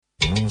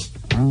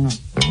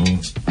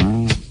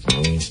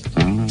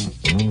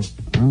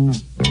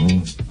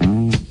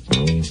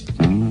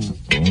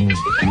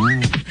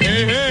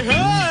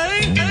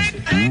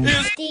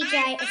DJ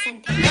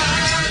SMP.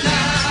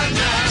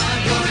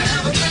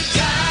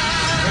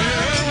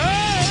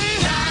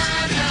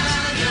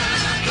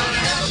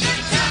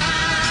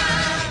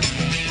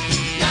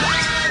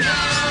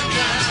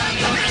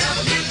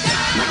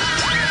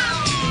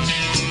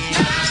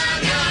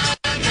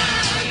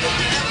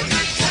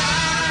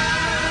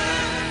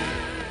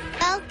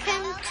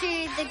 Welcome to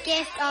the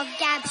Gift of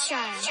Gab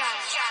show.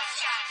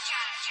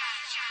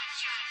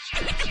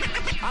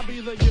 I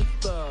be the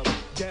gift of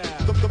gab.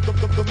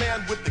 The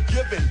man with the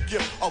gift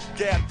of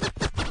gab.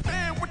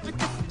 Man with the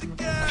gift of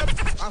gab.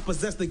 I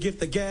possess the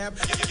gift of gab.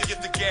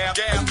 Gift of gab.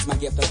 Use my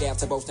gift of gab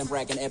to boast and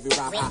brag in every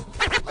rhyme.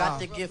 Got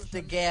the gift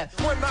of gab.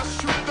 When I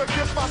shoot the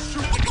gift, I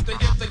shoot the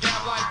gift of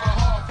gab like a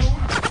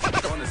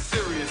harpoon. On a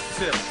serious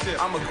tip,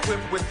 I'm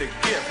equipped with the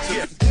gift.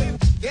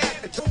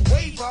 Yeah, don't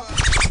waver.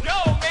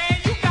 No, man,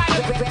 you got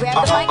it. Grab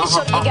the mic and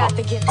show me you got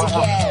the gift of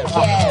gab.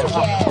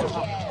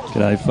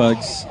 G'day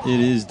folks, it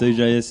is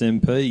DJ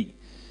SMP.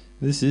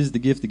 This is the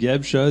Gift of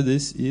Gab show.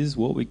 This is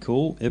what we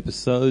call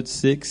episode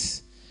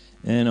 6,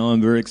 and I'm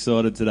very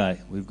excited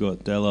today. We've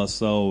got De La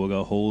Soul, we've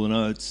got Hall &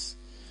 Oates.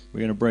 We're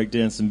going to break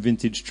down some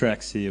vintage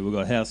tracks here. We've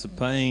got House of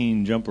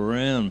Pain, Jump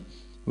Around.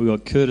 We've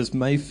got Curtis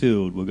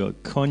Mayfield. We've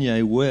got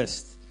Kanye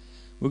West.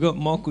 We've got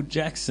Michael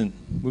Jackson.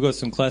 We've got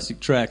some classic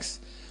tracks,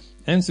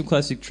 and some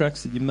classic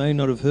tracks that you may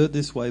not have heard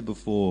this way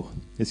before.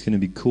 It's going to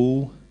be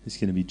cool. It's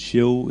going to be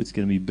chill, it's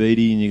going to be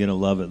beaty, and you're going to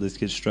love it. Let's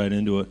get straight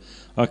into it.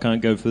 I can't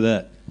go for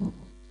that.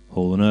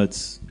 Hall &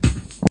 Oates.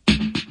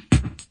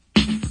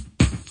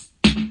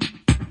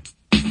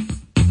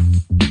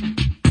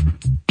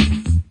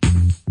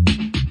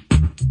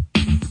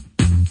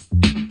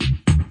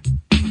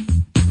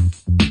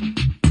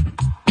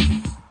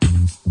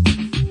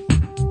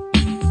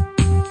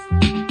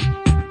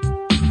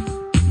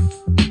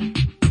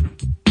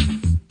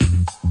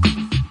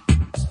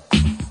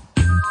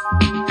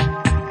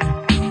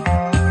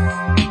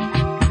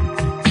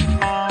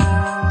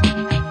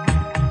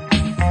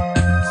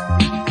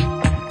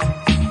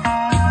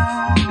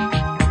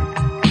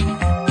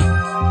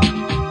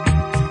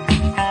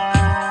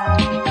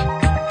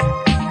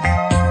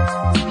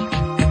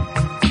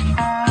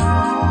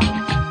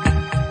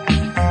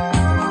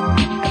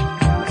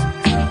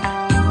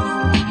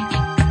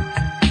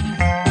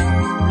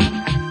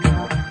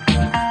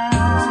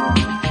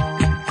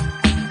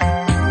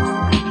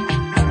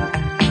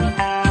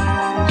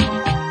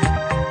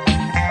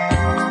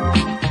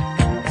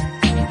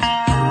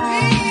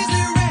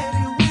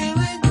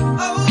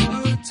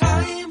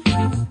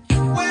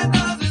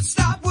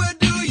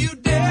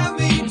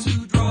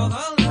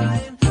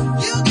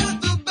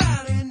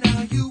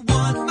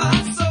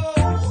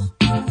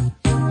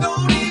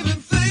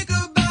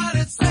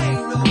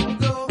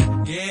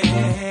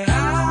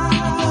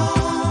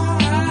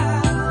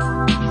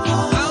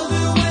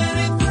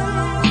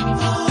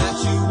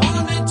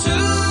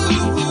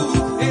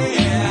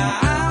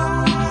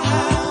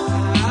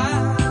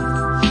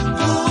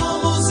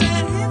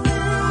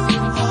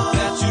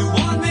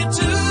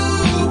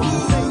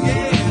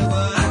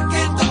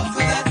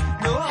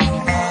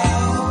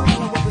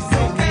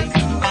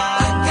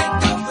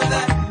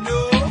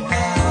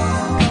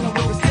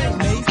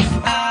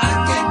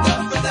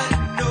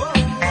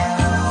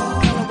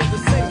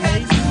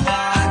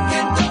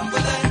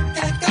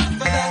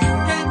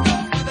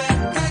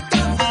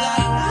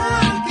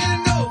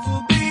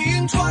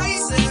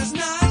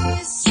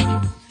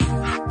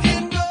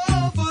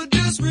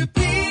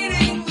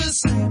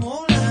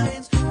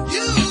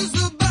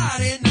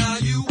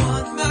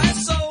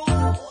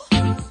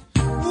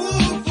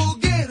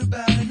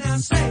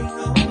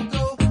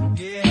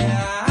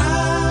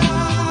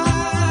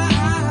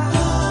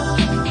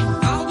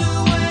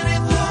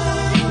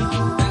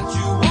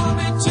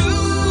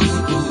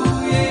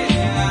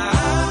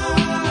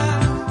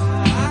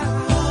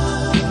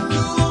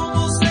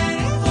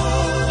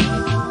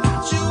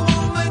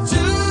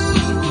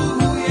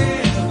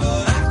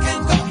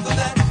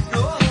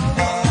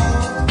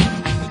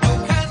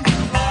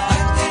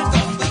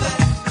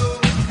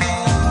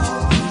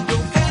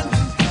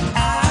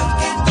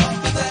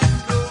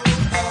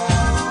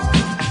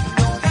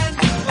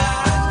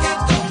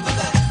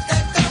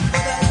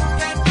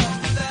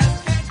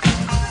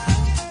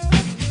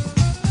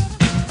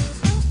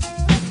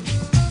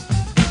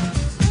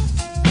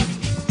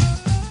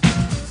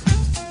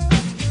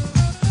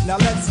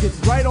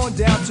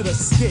 To the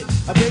skit,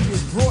 a baby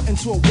is brought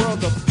into a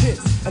world of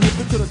pits, and if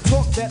we could have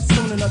talked that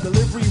soon in a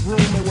delivery room,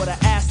 they would have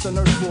asked the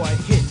nurse for a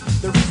hit.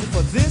 The reason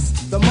for this,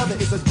 the mother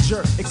is a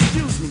jerk.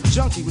 Excuse me,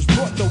 junkie, which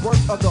brought the work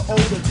of the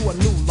old into a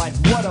new life.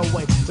 What a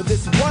way! But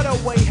this what a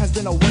way has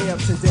been a way up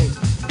to date.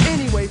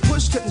 Anyway,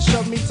 push couldn't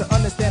shove me to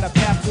understand a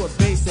path to a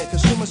base set,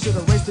 cause Schumann should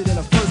have raced it in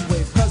a first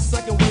wave. Cause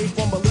second wave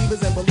from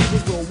believers, and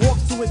believers will walk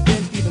to it,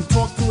 then even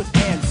talk to it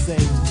and say,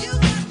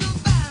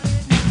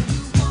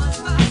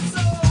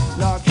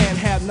 no, I can't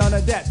have none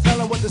of that. Tell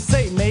her what to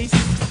say, Mace.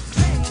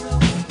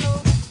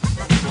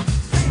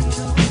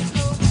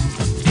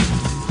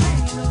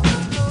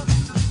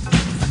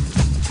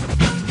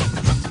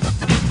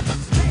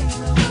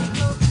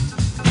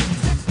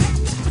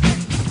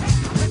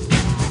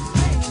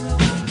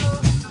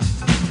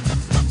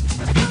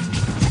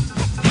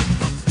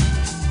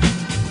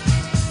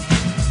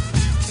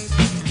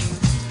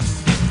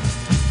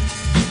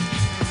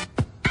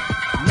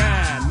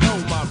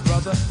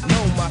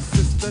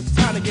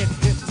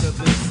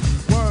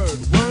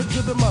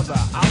 mother,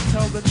 I'll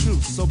tell the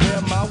truth, so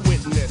bear my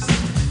witness.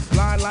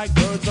 Blind like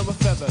birds of a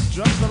feather,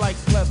 drugs are like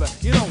pleather,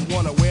 you don't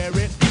wanna wear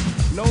it.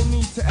 No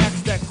need to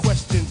ask that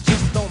question,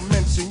 just don't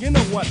mention, you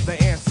know what the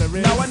answer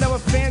is. Now I never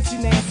fancy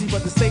Nancy,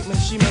 but the statement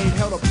she made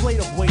held a plate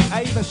of weight.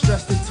 I even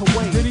stressed it to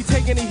weight. Did he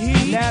take any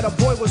heed? Nah, the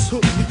boy was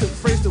hooked, you could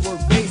phrase the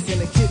word bass,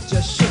 and the kid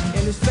just shook.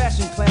 In his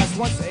fashion class,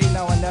 once A,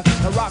 now and F,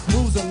 the rock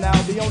rules him now,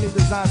 the only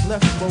designs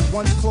left were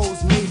once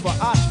clothes made for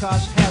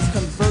Oshkosh has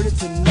converted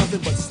to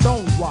nothing but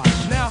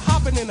stonewash. Now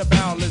hopping in a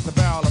barrel is a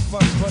barrel of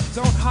fun, but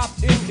don't hop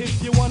in if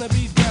you wanna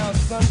be down,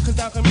 son, cause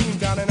down can mean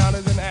down and out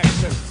is an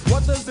action.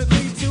 What does it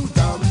lead to?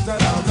 Down, down,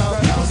 down,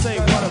 down. People say,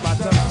 what have I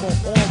done for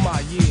all my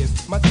years?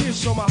 My tears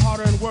show my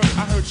hard-earned work.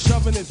 I heard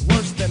shoving is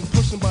worse than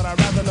pushing, but I'd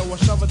rather know a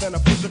shover than a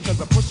pusher, cause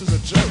a pusher's a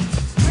jerk.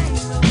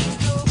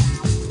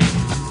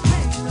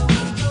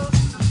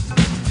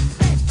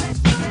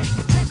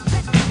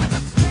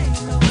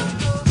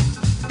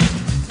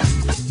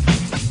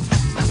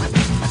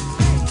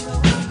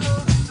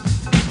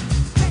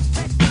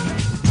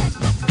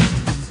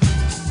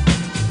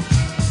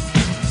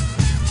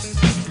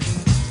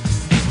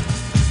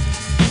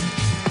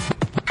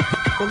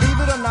 Believe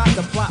it or not,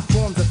 the plot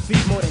forms a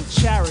feat more than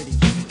charity.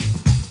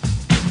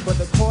 But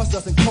the cost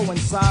doesn't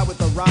coincide with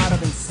the ride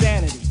of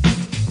insanity.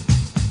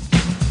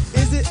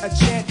 Is it a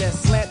chant that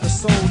slant the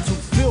soul to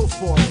feel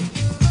for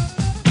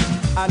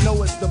it? I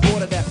know it's the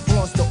border that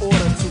flaunts the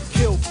order to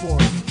kill for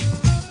it.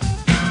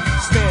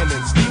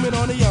 Standing, steaming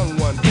on a young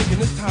one, thinking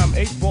this time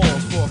 8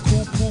 balls for a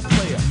cool pool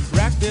player.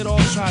 Racked it all,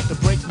 tried to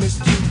break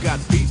Miss Q, got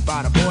beat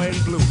by the boy in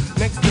blue.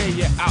 Next day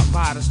you're out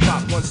by the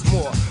spot once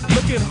more,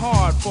 looking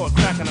hard for a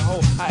crack in the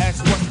hole. I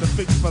asked what's the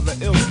fix for the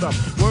ill stuff.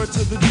 Word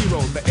to the zero,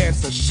 the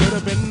answer should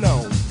have been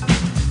no.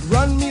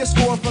 Run me a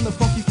score from the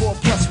funky 4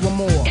 plus one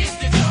more.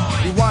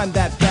 Rewind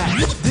that back.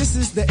 This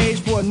is the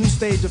age for a new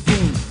stage of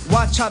fiend.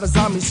 Watch how the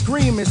zombies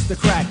scream, it's the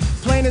crack.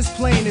 Plain is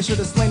plain, they should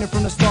have slain it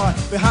from the start.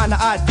 Behind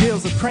the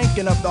ideals of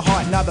cranking up the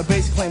heart, now the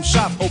bass claims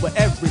shop over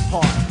every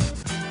part.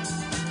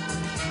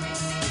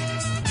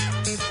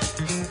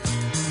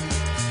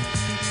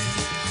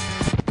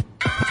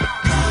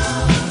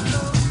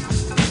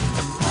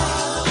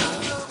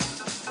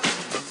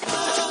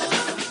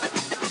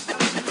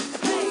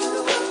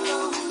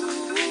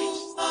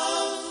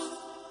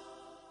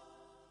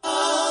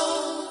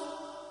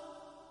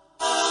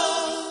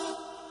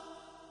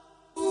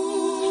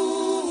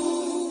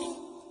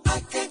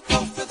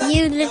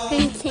 You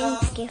listen to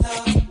Gift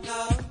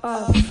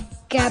of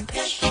Gab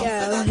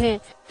Show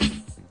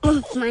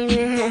with my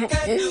man,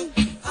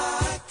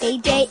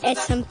 DJ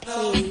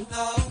SMP.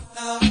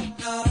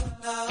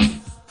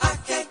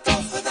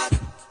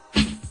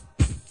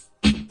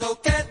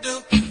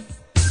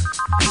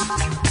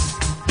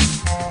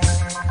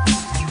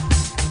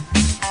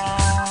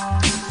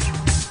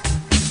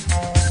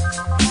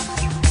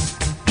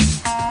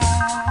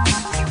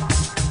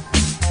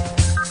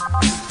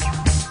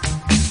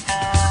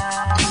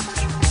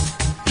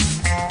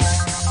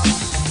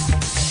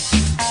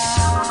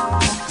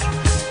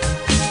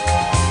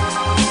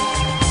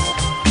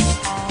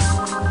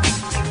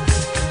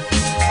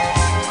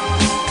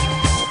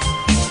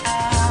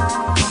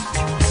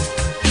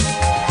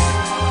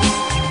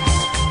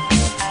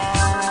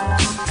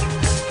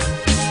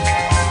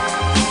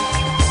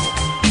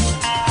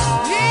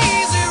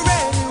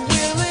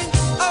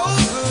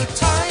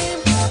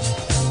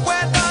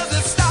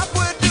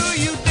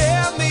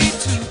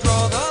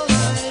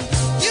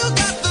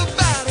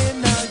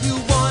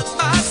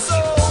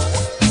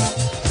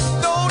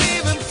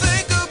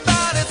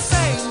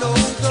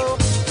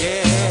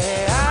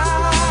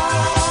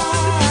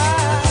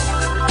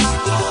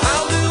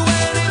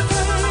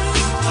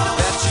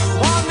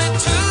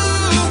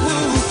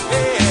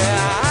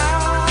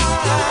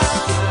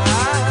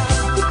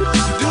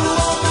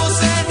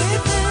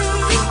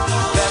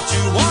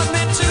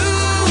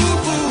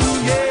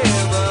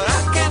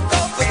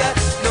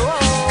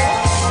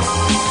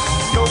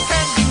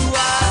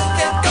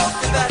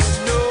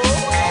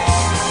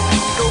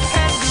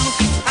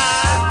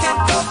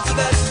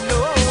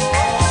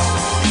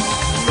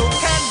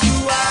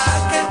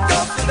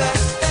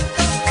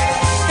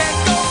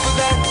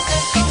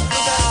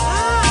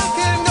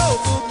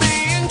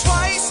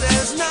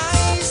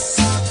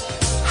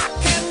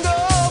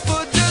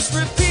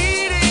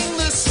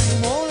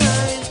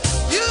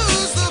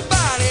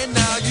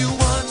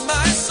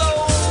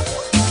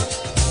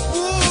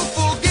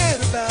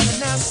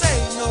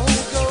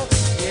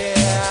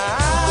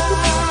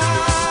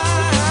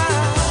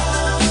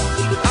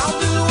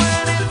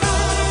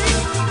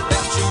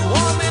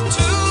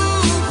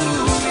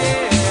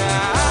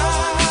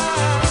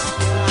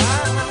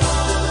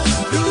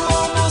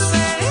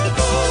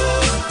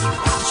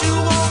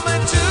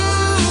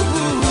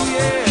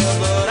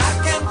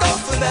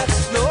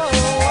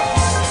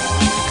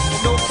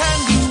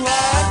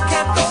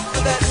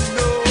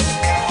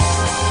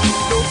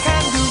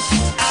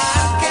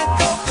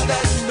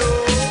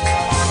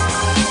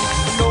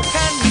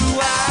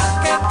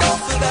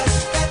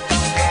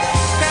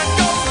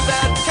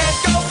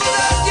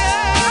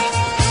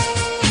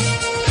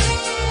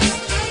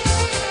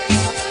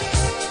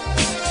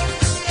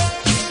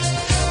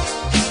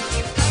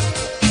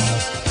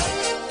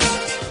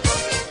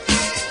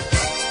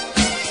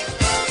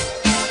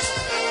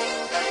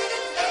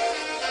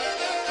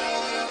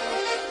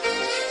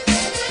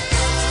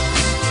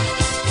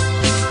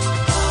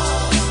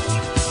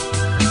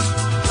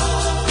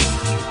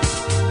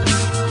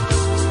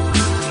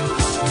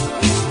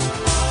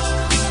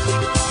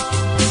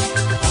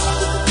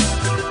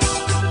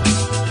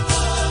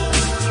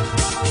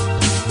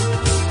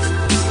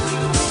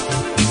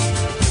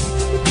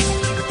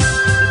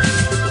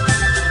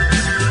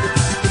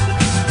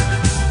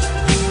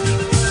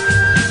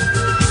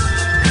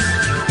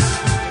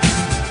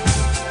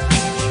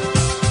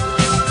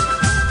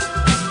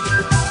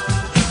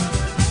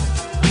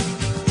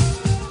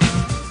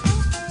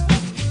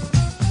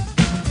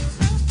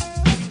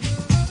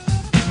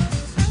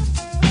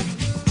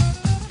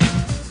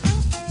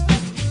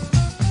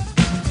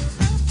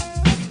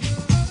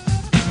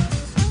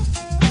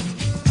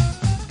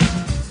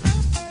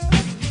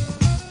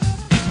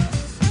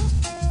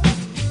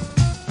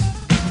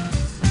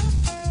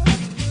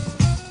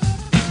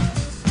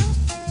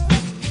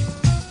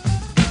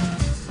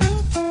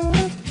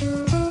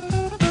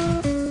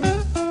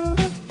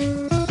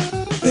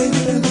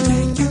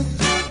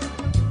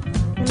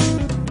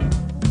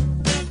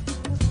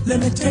 Let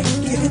me take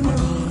you in my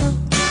arms.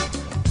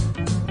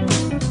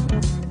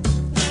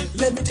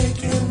 Let me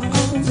take you in my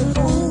arms and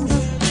hold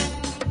you.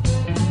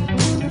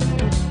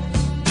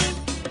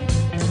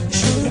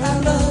 Show you I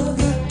love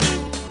you.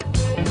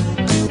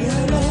 Baby, I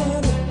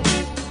love you.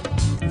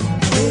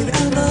 Baby, I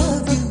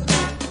love you.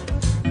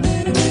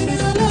 Baby, baby,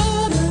 I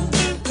love you.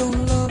 Don't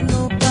love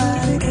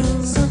nobody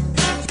else. You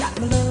got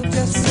my love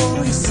just for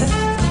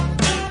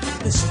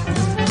yourself. Listen,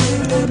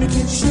 baby, let me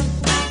get you.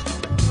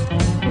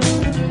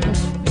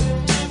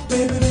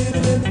 Baby, baby,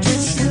 let me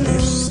kiss your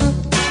lips.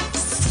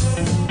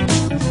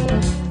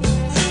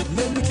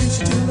 Let me kiss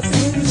you till I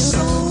feel your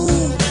soul.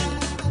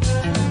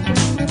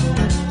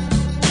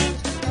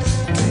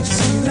 Can't you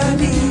see that I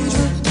need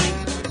you?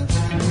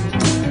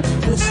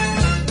 Listen.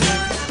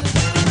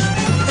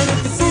 And if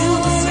you feel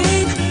the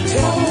same,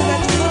 tell me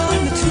that you love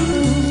me too.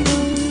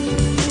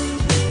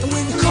 And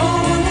when you call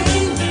my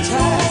name,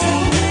 try to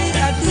tell me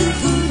I do.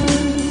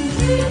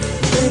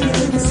 Baby,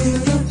 let me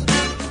feel you.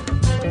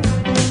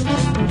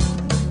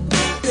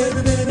 Baby,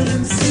 baby, let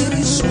me feel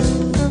your soul.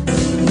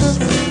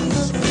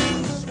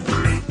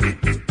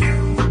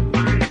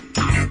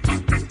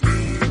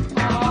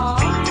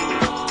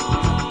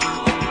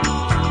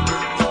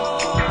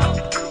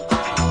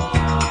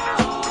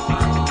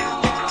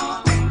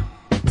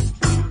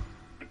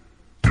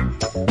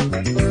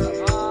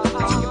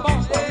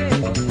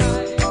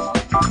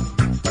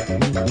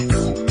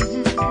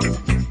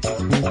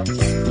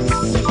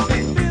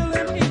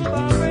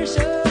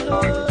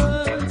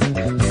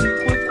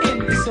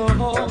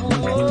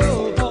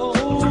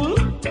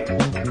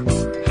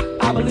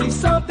 I believe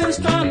something's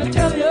trying to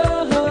tell you.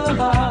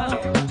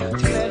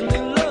 Let me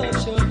love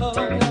you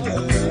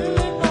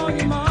on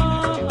your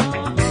mind.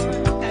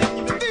 And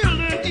you're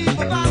feeling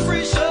evil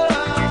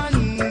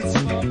vibrations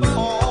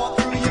all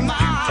through your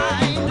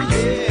mind.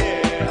 Yeah.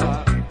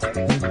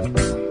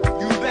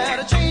 You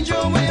better change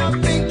your way of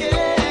thinking.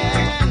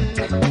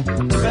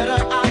 Better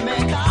I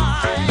make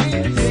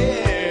kind.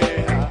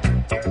 Yeah.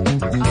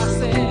 I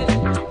said,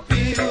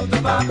 feel the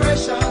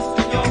vibrations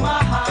in your mind.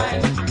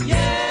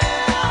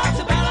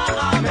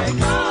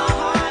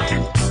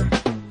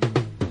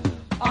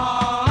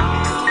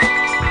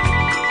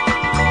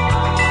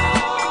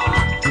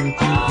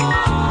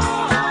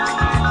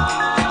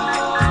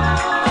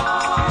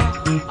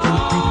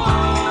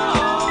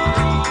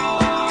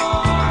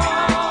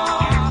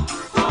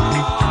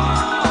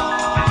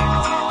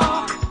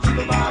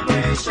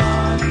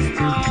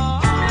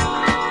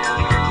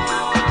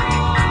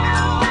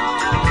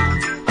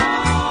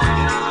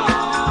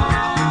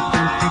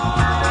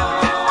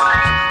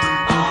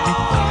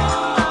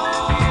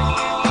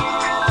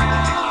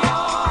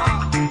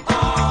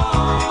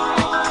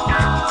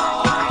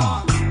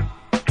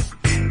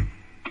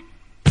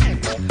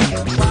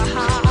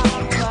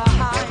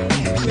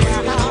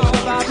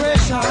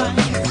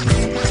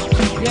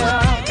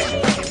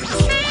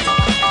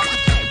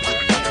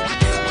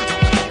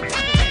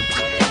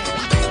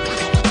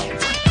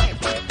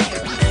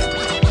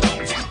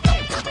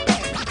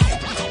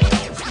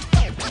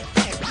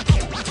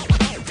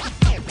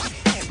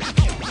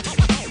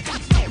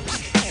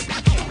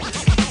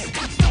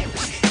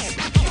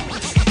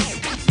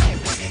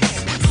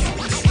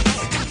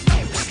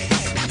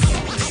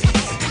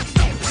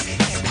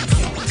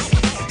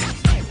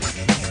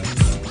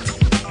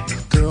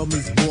 Girl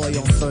meets boy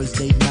on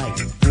Thursday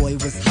night. Boy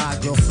was high,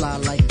 girl fly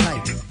like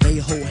kite. They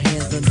hold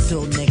hands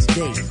until next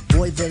day.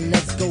 Boy then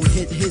let's go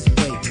hit his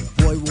way.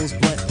 Boy rolls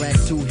blunt back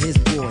to his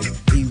boys.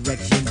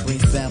 Erection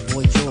brings bad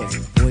boy joy.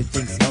 Boy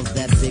thinks of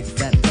that big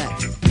fat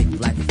fat. Big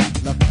black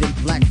fat, love big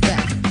black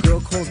fat.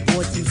 Girl calls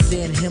boy to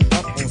stand him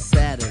up on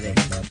Saturday.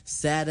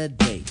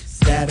 Saturday, it's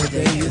a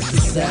Saturday,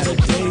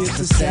 it's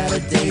a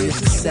Saturday,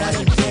 it's a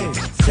Saturday.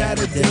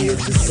 Saturday,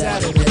 it's a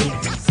Saturday.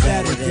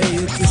 Saturday,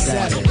 it's a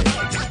Saturday.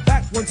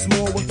 Back once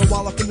more with the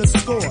wallop in the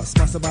score.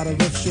 Smash about a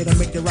riff shit and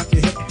make you rock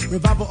your hip.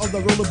 Revival of the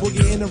roller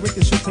boogie in a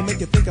ricochet to make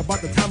you think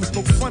about the time we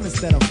spoke fun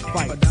instead of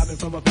fight. But diving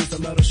from a piece of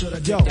metal should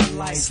have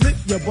slip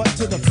your butt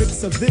to the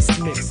fix of this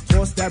mix.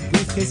 Toss that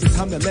briefcase, it's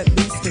time to let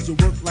loose. Cause you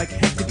work like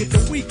heck to get the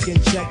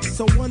weekend check.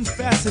 So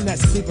unfasten that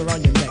sleeve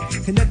around your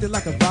neck. Connected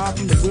like a vibe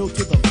from the wheel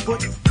to the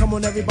foot. Come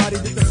on everybody,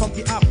 get the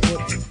funky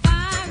output.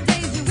 5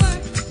 days you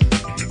work,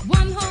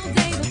 1 whole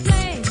day to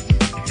play.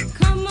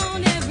 Come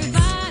on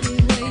everybody,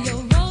 wear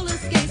your roller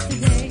skates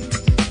today.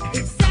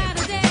 It's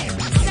Saturday,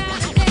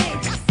 Saturday,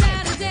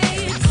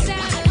 Saturday, it's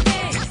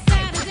Saturday,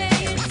 Saturday,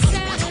 it's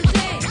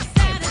Saturday,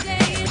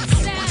 Saturday, it's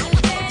Saturday,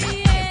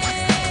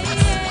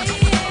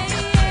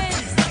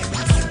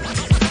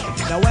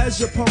 Now as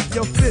you pump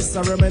your fists,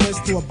 I reminisce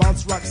to a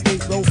bounce rock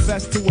stage low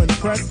fest to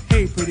impress.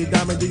 Hey pretty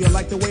diamond, do you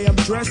like the way I'm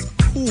dressed?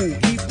 Cool,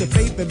 keep the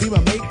faith and be my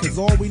mate, cause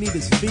all we need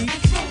is feet.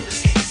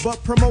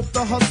 But promote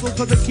the hustle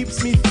cause it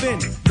keeps me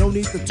thin. No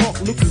need to talk,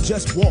 look who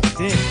just walked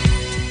in.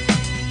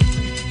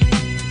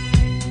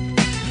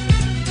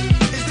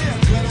 Is there a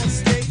gun on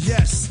stage?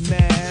 Yes,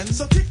 man.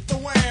 So kick the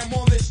wham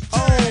on this jam.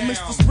 Oh,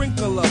 Mr.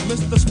 Sprinkler,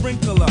 Mr.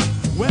 Sprinkler.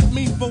 Wet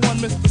me for one,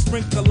 Mr.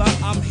 Sprinkler.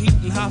 I'm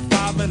heating high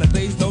five and a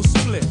day's no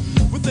split.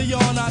 With With the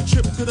yawn, I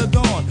trip to the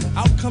dawn.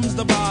 Out comes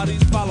the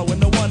bodies following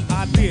the one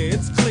idea.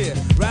 It's clear.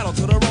 Rattle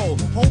to the roll.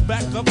 Hold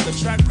back up the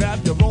track,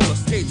 grab your roller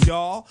skates,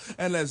 y'all.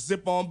 And let's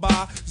zip on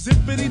by.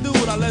 Zippity doo,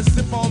 now let's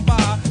zip on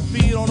by.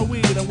 Feed on the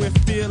weed and we're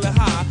feeling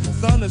high.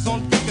 Sun is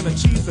on thick and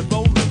the cheese is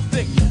rolling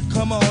thick.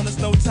 Come on, it's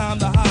no time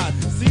to hide.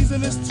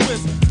 Season is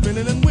twist,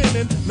 spinning and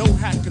winning. No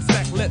hat can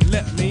stack, let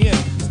me in.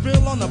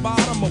 Spill on the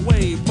bottom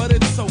away, but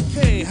it's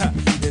okay.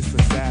 It's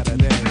a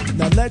Saturday.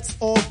 Now let's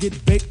all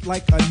get baked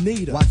like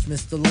Anita. Watch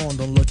Mr. Lawn,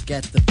 don't look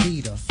at the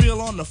Peter. Feel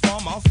on the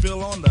farm, I'll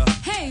feel on the.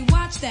 Hey,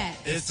 watch that.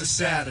 It's a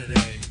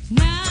Saturday.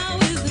 Now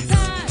is the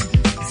time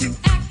to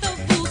act the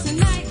fool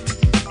tonight.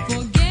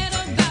 Forget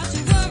about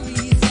your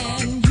worries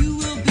and you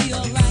will be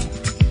alright.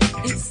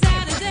 It's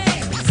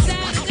Saturday,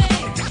 Saturday,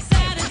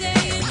 Saturday,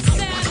 it's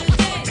Saturday,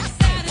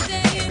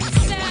 Saturday, it's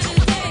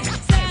Saturday,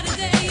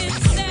 Saturday,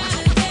 it's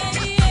Saturday,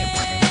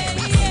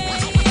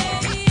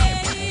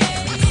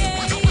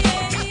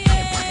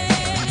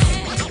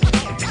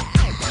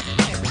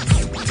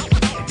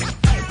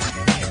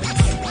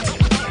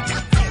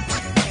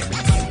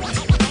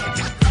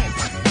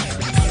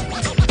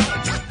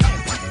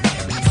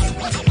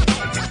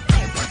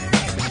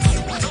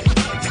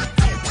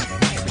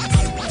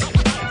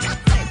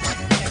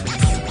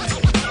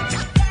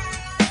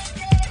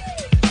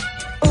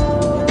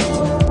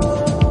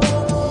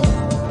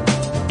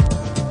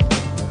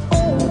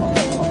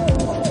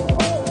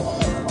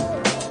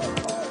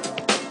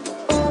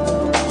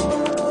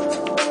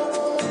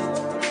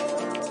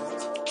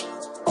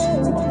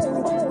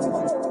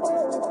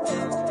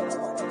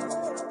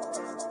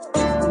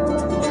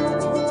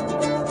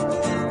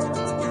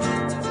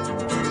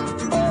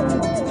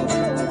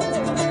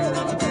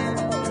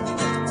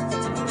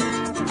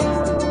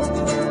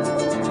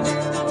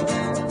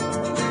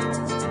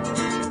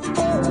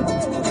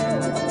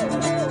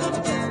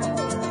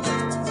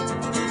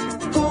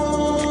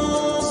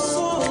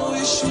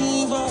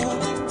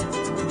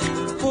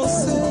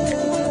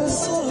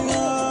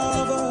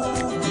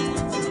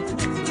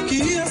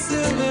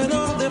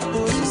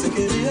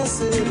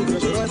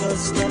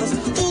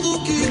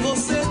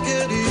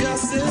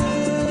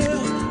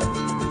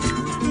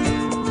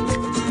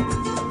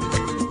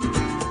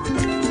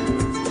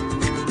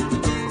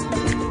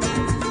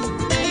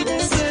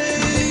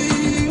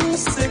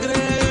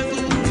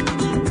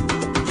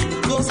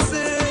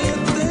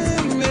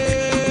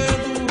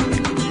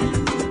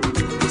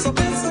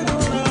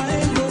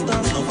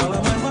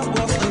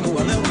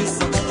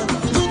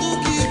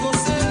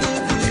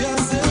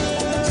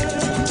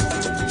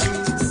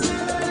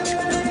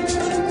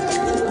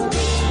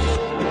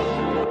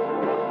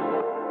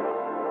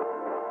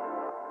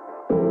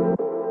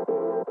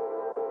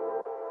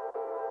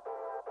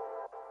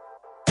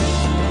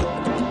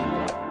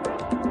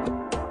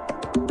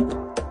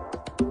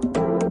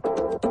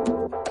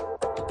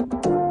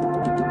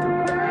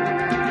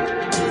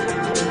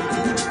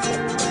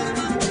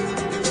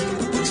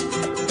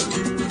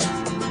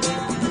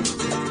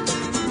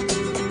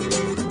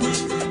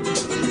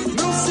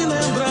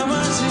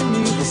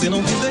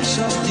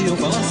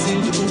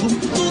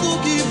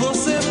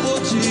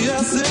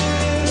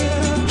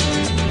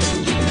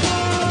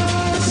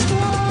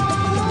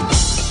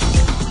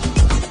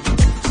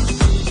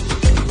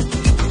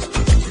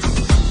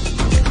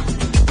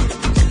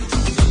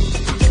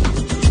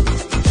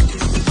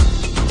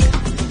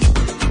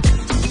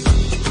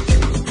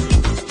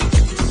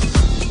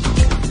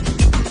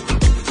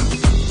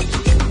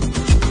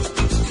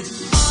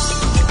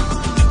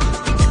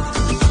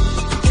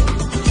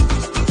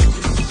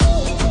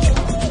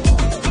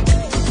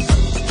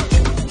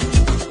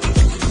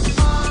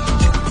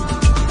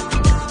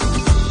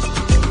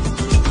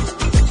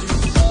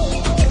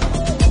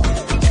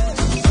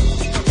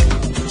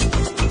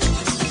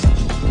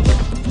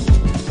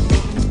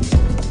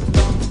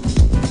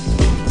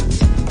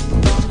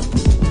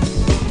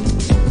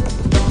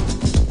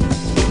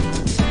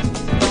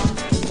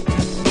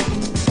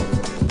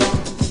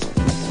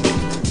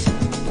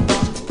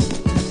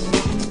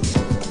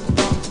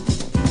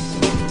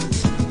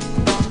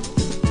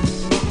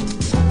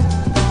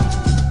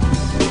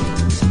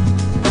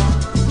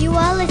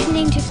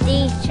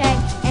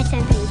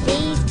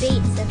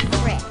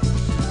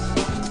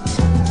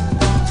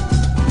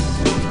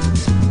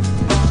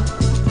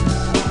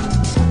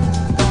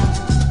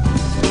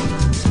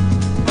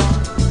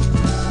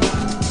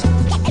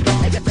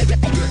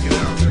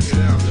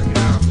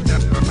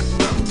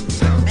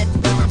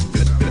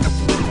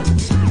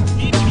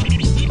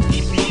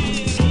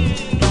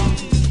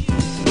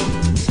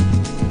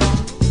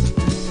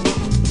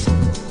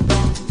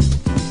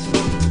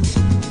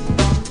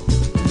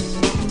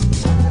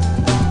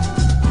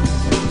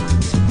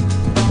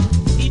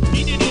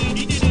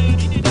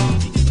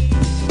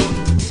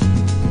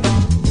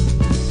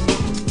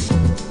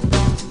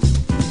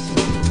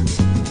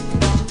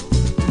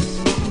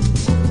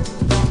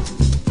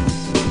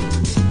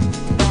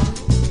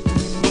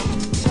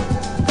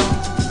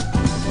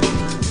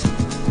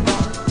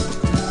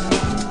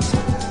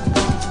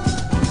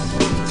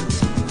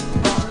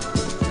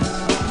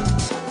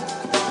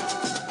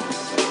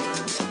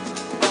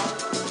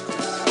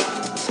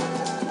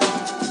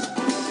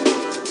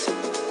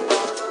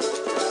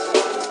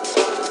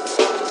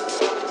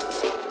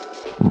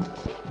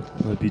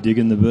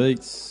 digging the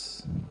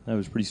beats? That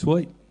was pretty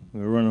sweet.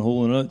 We were running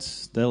Hall &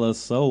 Oates, De La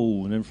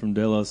Soul, and then from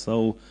De La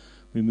Soul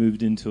we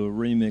moved into a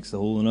remix of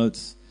Hall &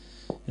 Oates.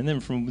 And then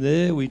from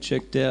there we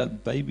checked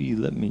out Baby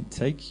Let Me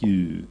Take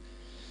You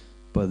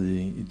by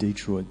the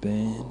Detroit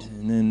band.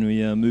 And then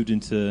we moved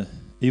into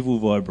Evil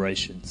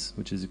Vibrations,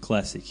 which is a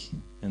classic.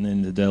 And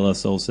then the De La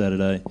Soul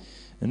Saturday.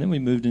 And then we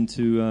moved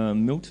into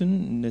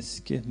Milton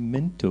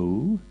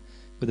Nascimento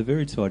with a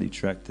very tidy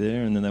track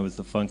there. And then that was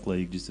the Funk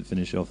League just to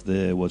finish off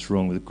there. What's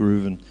wrong with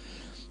groovin?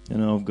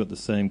 And I've got the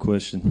same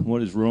question.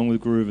 What is wrong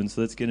with groovin?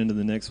 So let's get into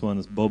the next one.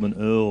 It's Bob and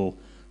Earl,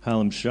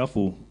 Harlem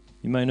Shuffle.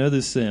 You may know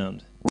this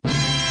sound.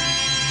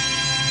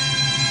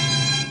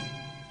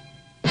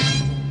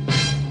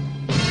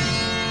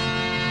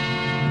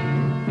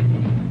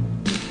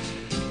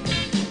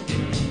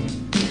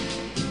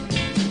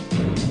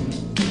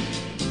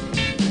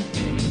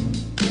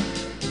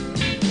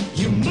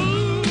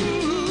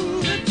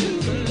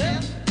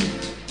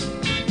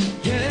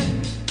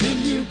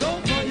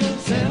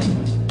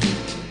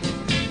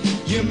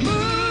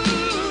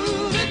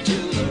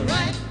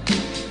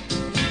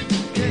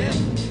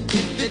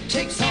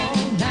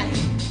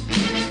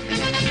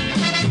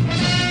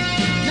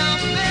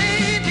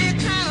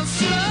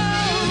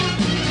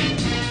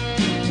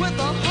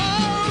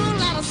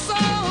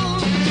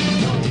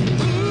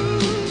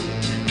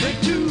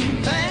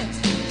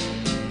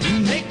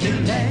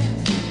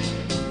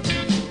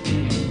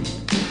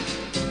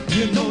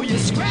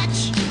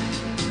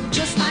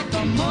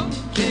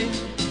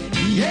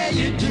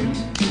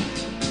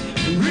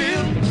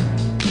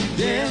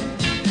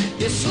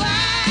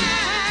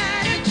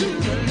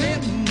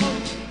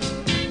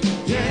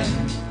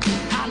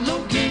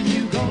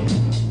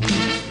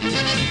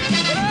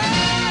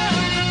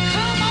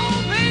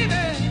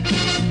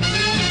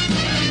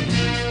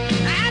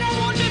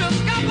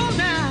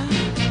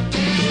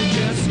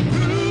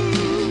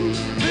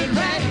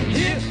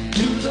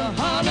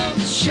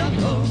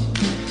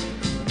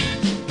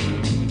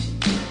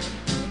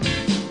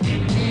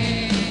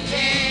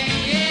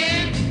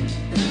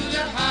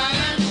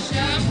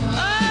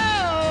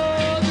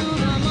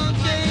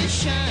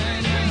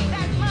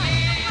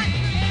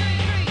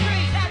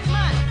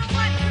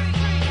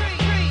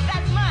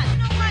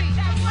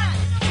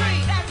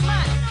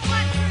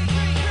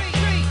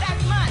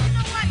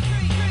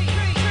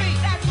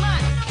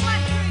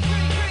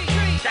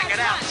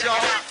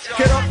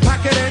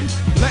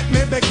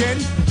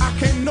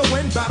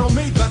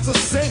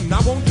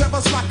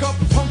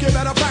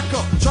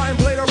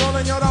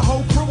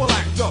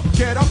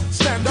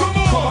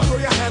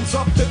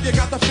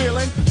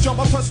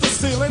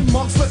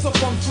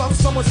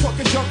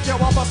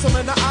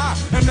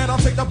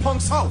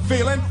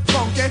 Feeling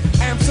funky,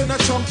 amps in the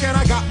trunk, and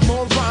I got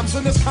more rhymes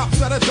than this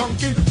cops at a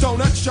Dunkin'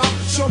 Donut shop.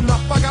 Sure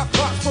enough, I got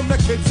props from the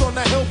kids on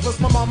the hill, plus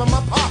my mom and my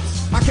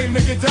pops. I came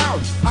to get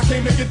down, I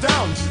came to get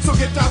down. So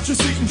get out your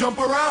seat and jump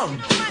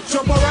around,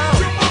 jump around,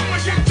 jump up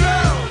and get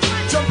down,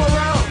 jump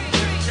around.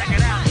 Check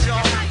it out,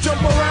 y'all.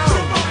 Jump around,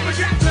 jump up and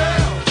get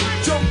down,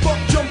 jump up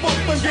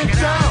and get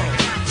down,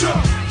 jump,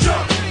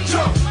 jump,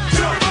 jump,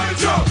 jump,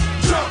 jump,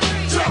 jump,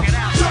 jump,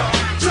 jump,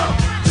 jump,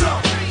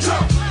 jump,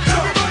 jump,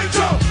 everybody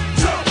jump.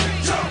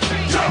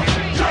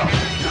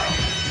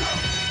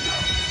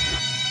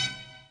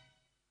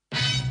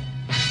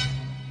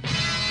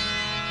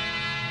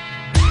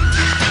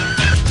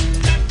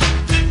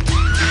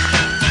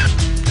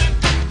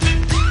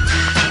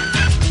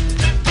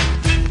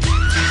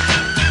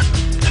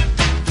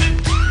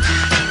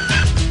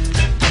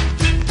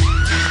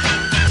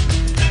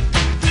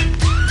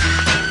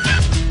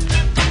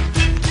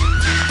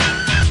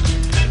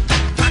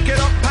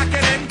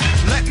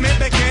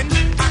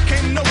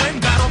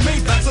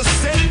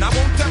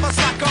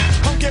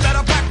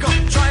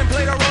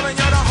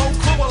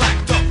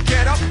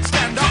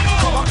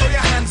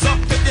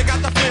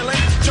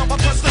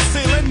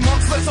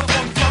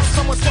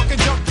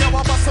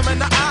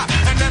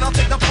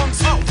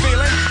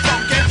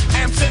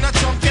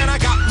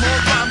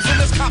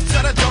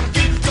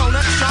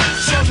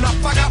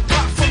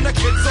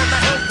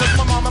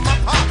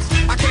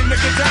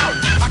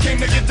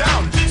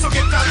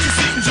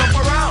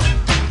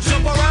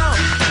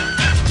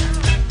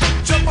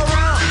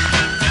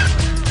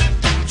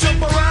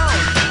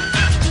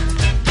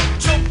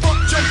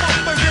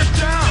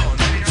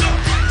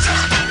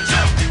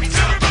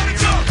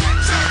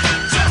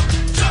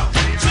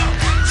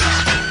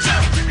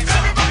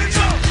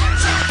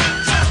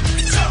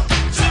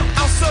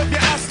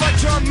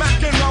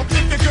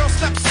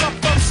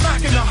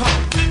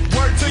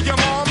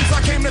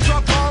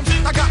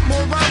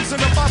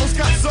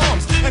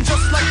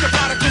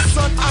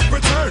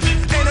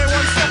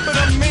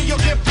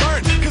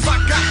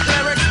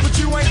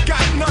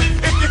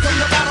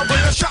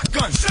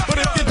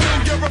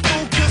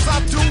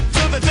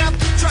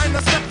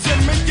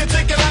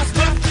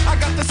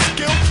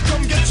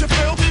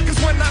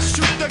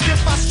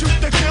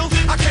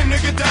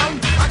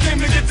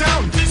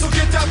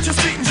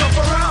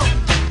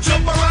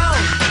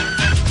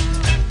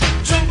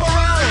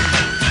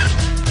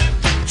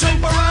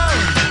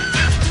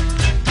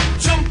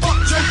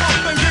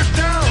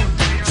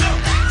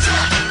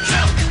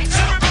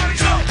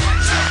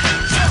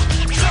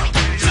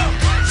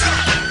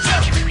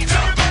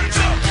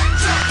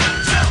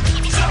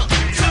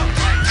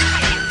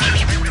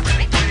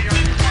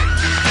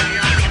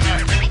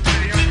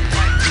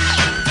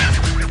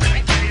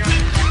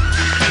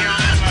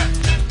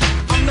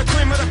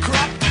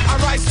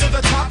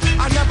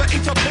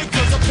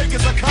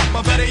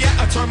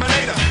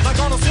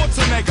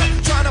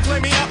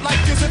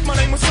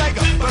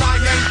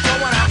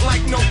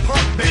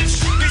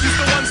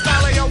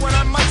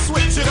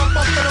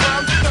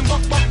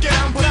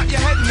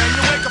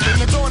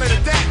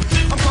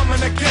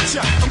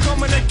 with ya. I'm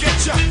coming to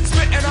get ya.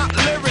 Spitting out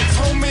lyrics,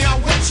 homie,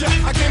 I'm with ya.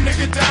 I came to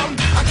get down,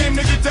 I came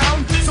to get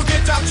down. So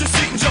get out your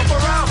seat and jump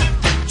around,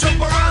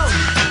 jump around,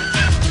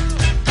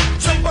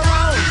 jump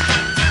around,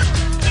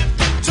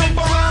 jump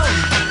around,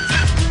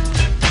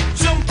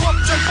 jump up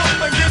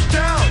and get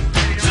down.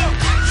 Jump,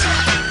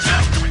 jump,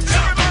 jump,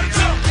 everybody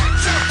jump,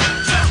 jump,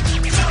 jump, jump,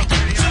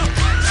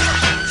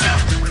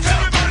 jump,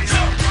 jump, everybody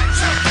jump,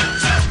 jump,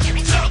 jump, jump,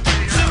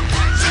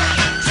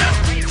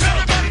 jump,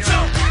 everybody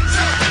jump, jump,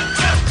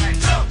 jump,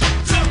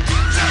 jump,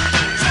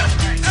 jump,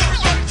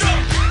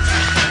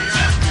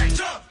 everybody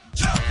jump,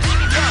 jump, jump,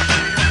 jump.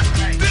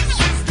 This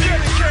is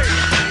dedicated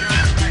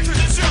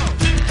to jump,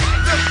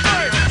 the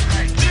third,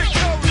 get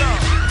go now.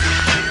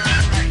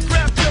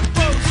 Grab your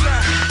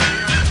bullseye.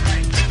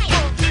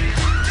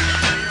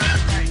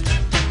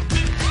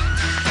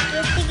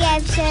 Gift the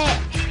Gab Show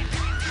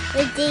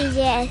with DJ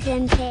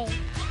SMP.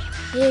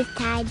 Here's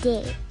Ty D.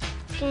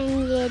 Can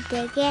you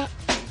dig it?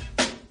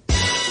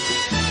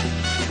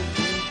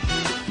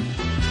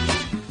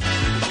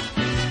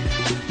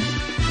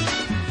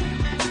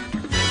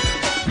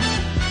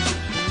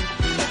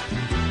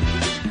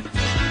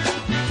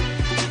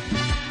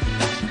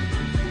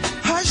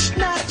 Hush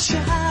not,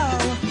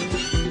 child,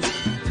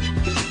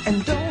 and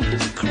don't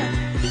cry.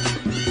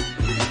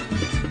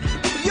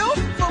 Your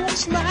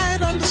folks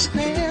might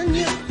understand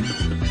you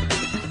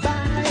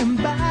by and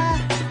by.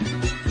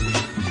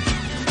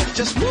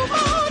 Just move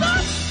on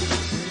up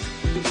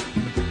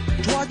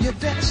toward your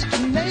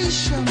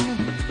destination.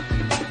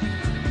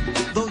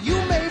 Though you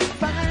may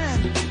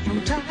find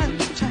from time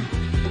to time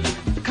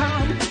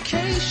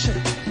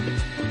complications.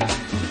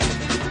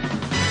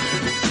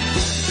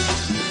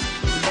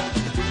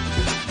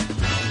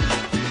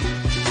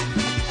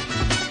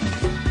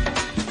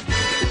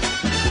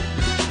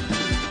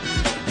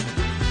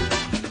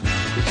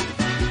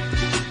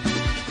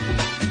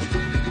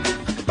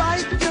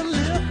 Bite your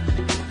lip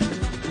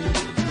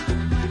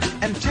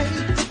and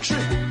take the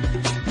trip.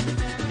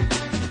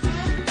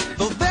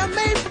 Though there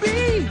may be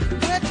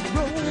wet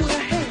road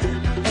ahead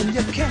and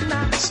you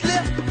cannot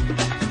slip,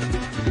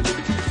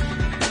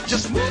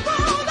 just move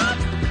on up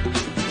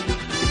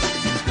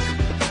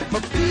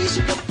for peace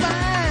to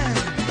find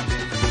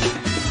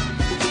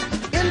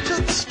into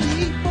the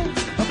steeple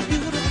of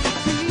beautiful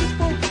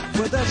people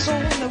where there's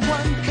only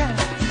one kind.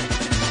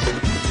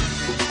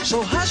 So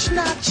hush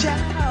not,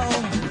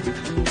 child,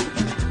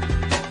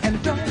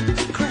 and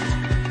don't cry.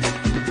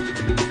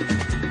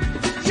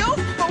 Your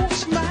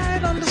folks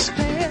might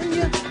understand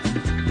you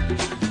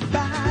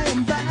by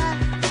and by.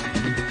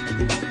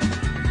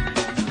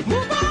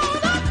 Move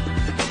on up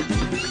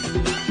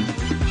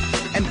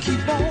and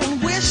keep on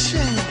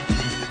wishing.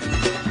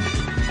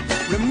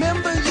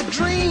 Remember your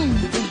dream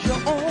is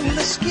your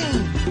only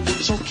scheme.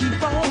 So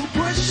keep on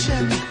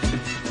pushing.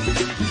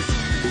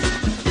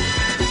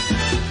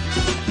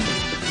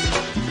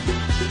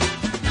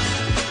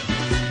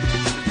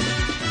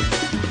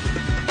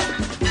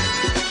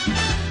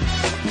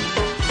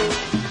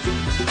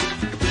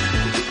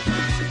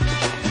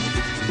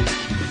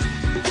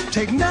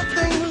 Take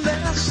nothing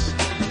less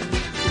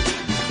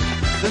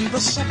than the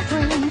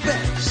supreme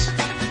best.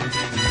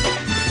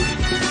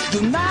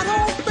 Do not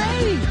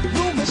obey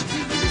rumors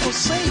people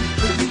say,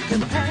 but you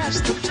can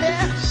pass the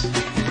test.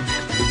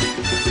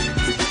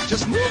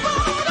 Just move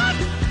on up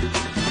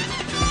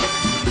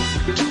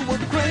to a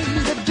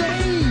greater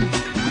day.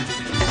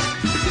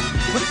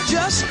 With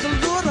just a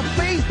little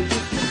faith, if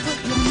you put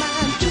your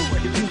mind to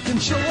it, you can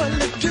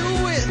surely do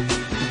it.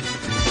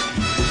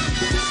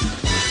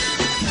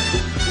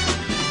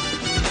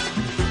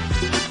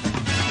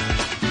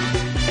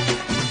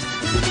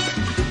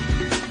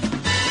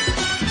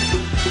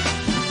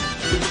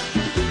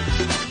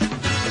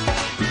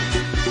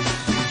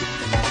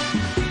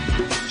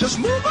 Just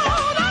move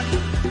on up.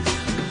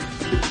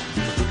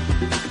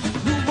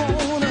 Move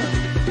on up.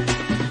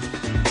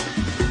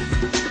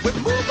 We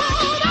move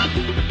on up.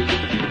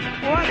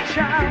 Watch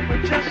out, we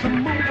just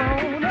move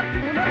on up.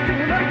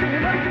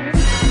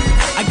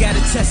 I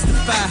gotta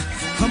testify.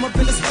 Come up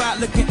in the spot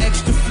looking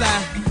extra fly.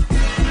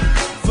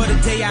 For the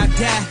day I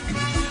die,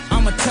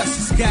 I'ma touch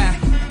the sky.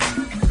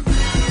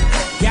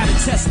 Gotta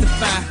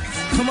testify.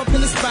 Come up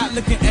in the spot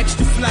looking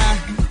extra fly.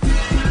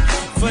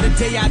 For the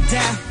day I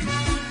die,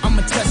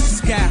 I'ma touch the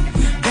sky.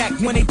 Back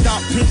when they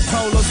thought pink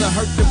polos would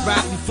hurt the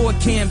rock. Before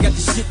Cam got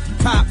the shit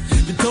to pop,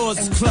 the doors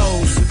is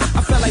closed.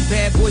 I felt like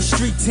bad boy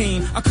street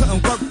team. I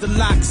couldn't work the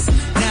locks.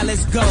 Now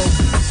let's go.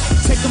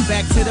 Take them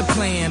back to the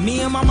plan.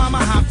 Me and my mama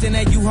hopped in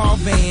that U-Haul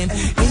van.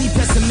 Any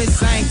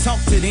pessimists, I ain't talk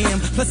to them.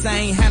 Plus I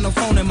ain't had no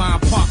phone in my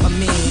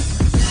apartment.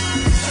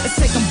 Let's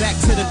take them back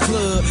to the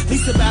club. At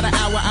least about an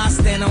hour I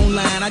stand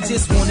online. I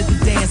just wanted to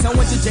dance. I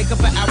went to Jacob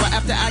an hour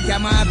after I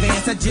got my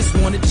advance. I just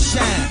wanted to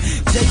shine.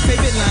 Jay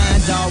favorite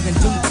line, dog, in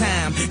due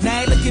time.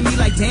 Now they look at me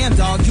like, damn,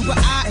 dog, you what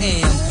I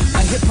am.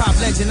 A hip-hop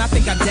legend. I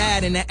think I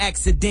died in an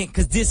accident,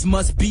 cause this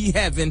must be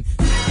heaven.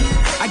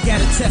 I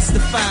gotta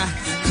testify.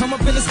 Come up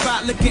in the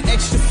spot looking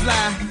extra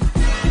fly.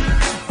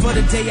 For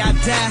the day I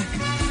die,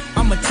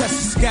 I'ma touch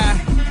the sky.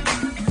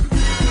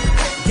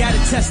 Gotta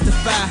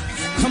testify.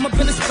 Come up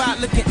in the spot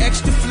looking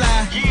extra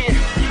fly.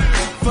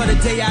 For the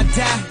day I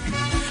die,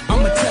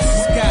 I'ma touch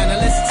the sky. Now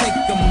let's take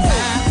them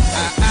high.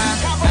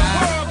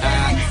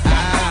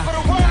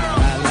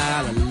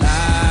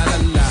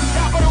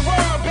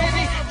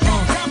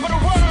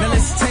 Now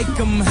let's take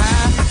them high.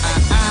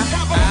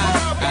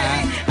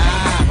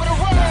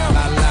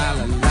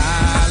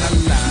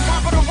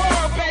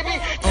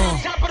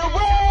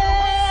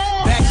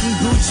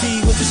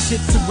 With the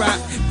shit to rock,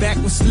 back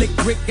when Slick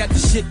Rick got the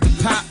shit to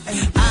pop.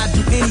 I'd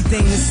do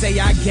anything to say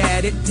I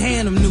got it.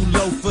 Damn, them new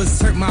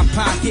loafers hurt my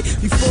pocket.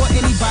 Before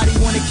anybody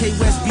wanted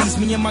K-West beats,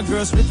 me and my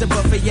girl split the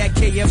buffet at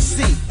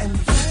KFC.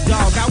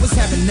 Dog, I was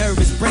having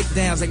nervous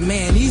breakdowns like,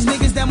 man, these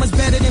niggas that much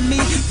better than me.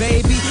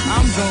 Baby,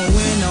 I'm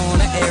going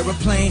on an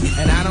aeroplane,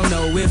 and I don't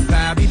know if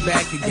I'll be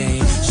back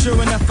again. Sure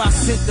enough, I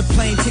sent the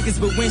plane tickets,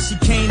 but when she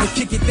came to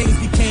kick it, things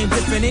became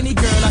different. Any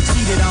girl I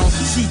cheated on,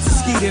 sheets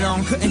skeeted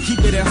on, couldn't keep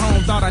it at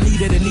home, thought I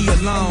needed a knee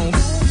alone.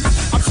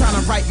 I'm trying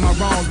to right my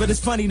wrongs, but it's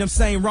funny them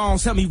same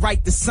wrongs help me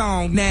write the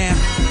song. Now,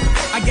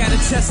 I gotta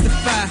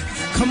testify,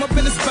 come up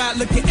in the spot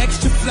looking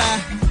extra fly.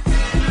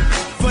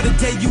 For the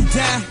day you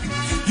die,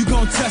 you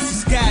gon' touch the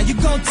sky, you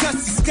gon' touch the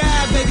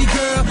sky, baby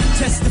girl,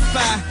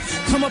 testify.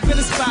 Come up in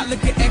the spot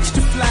looking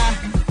extra fly.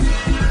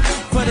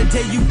 For the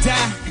day you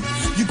die,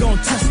 you gon'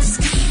 touch the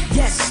sky.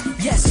 Yes,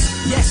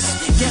 yes,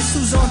 yes, guess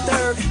who's on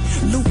third?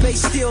 Lupe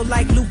still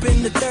like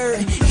Lupin the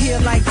third. Here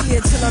like here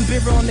till I'm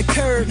bitter on the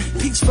curb.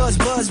 Peach fuzz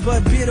buzz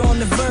but bitter on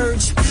the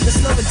verge. Let's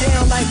slow it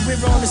down like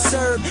river on the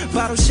serve.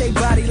 Bottle shaped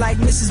body like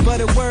Mrs.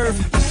 Butterworth.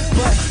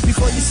 But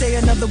before you say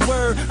another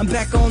word, I'm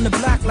back on the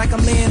block like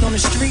I'm laying on the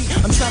street.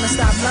 I'm trying to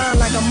stop lying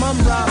like I'm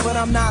Mumra, but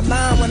I'm not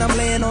lying when I'm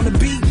laying on the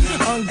beat.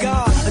 On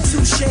guard, a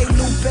touche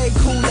Lupe,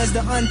 cool as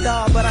the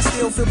unthawed, but I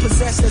still feel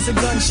possessed as a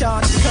gun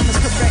charge. Become as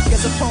correct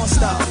as a porn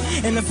star.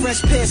 And a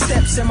fresh pair of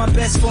steps in my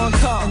best foreign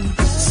car.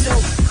 So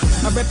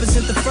I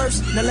represent the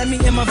first. Now let me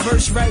end my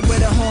verse right where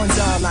the horns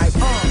are. Like,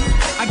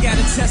 I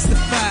gotta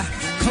testify.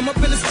 Come up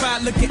in the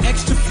spot looking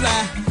extra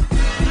fly.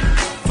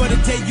 For the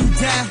day you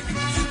die,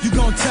 you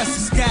gon' touch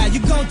the sky. You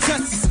gon'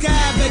 touch the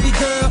sky, baby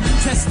girl.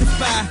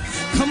 Testify.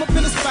 Come up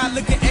in the spot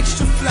looking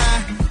extra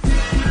fly.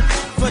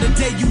 For the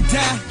day you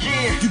die,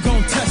 you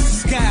gon' touch the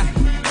sky.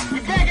 We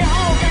back at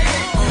home,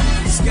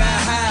 baby. Sky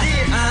high.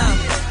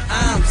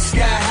 I'm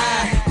sky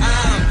high.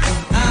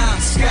 I'm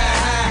sky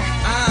high.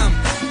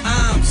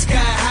 I'm sky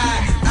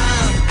high.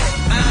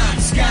 I'm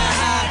sky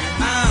high.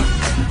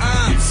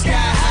 I'm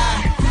sky high.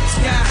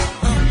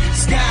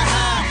 Sky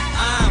high.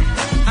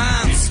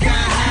 I'm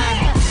sky high.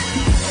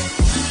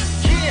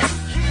 Yeah,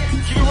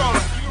 keep it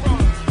rolling.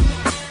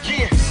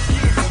 Yeah.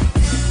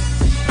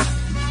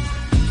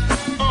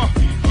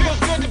 Feels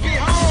good to be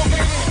home,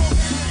 baby.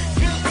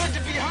 Feels good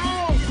to be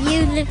home. You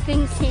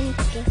living in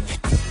gift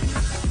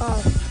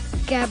of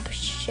Gab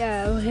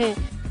Show.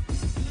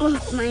 Oh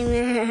my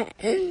man.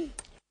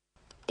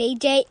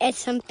 DJ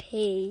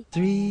SMP.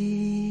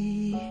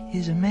 3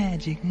 is a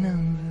magic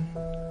number.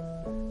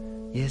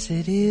 Yes,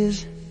 it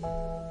is.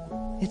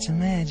 It's a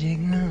magic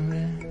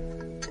number.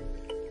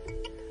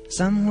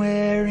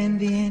 Somewhere in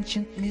the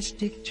ancient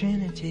mystic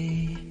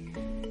trinity,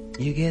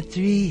 you get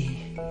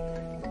 3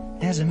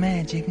 as a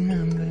magic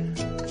number.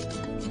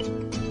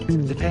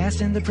 The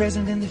past and the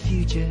present and the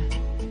future,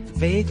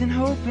 faith and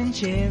hope and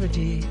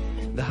charity,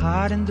 the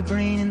heart and the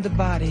brain and the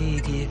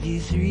body give you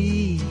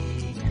 3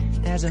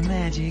 as a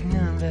magic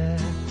number.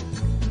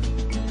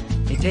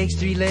 It takes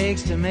 3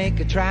 legs to make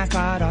a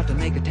tripod or to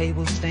make a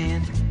table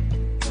stand.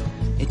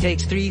 It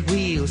takes 3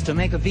 wheels to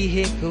make a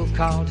vehicle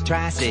called a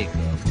tricycle.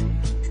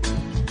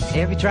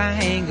 Every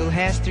triangle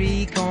has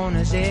 3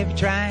 corners, every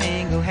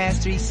triangle has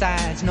 3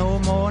 sides, no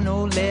more,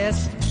 no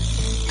less.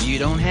 You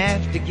don't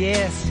have to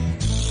guess.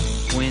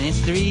 When it's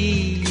 3,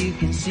 you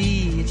can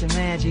see it's a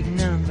magic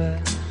number.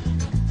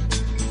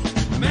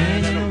 A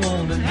man and a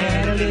woman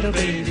had a little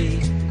baby.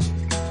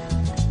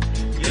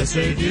 Yes,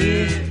 they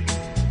did.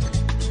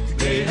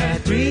 They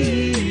had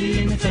 3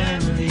 in the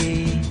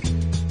family.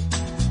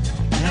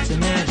 That's a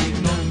magic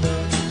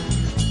number.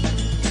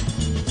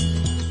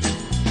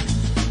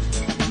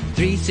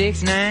 3,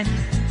 6, 9,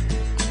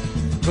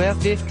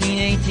 12, 15,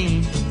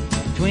 18,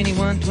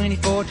 21,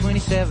 24,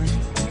 27,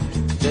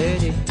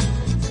 30.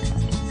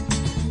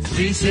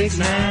 3, 6,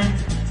 9,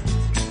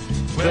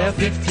 12,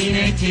 15,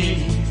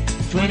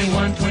 18,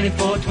 21,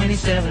 24,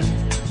 27,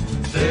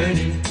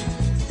 30.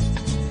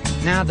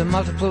 Now the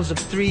multiples of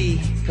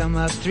 3 come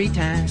up 3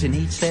 times in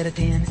each set of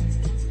 10.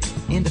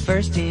 In the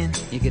first 10,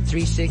 you get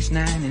 3, 6,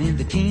 9, and in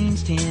the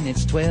teens 10,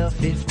 it's 12,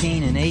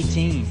 15, and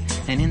 18.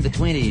 And in the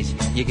 20s,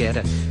 you get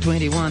a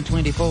 21,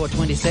 24,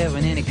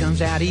 27, and it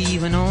comes out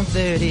even on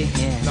 30,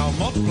 yeah. Now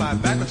multiply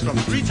backwards from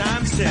 3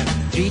 times 10.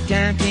 3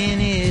 times 10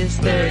 is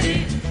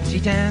 30. 3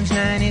 times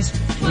 9 is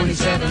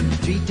 27.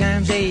 3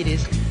 times 8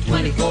 is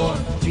 24.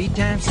 3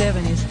 times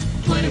 7 is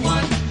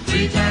 21.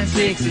 3 times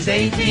 6 is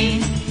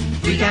 18.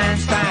 3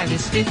 times 5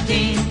 is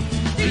 15.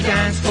 3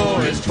 times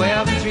 4 is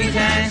 12. And 3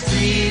 times 3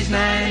 is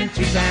 9. And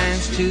 3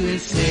 times 2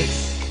 is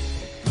 6.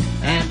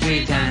 And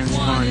 3 times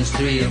 1 is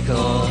 3, of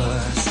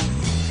course.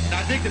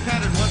 Dig the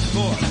pattern once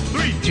more.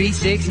 3, 3,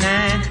 6,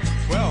 9,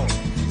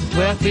 12,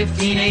 12,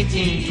 15,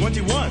 18,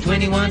 21,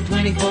 21,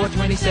 24,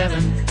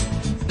 27,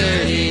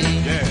 30.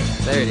 Yeah.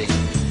 30.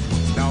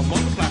 Now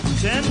multiply from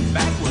 10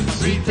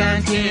 backwards. 3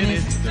 times 10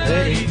 is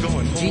 30.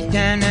 3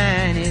 times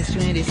 9 is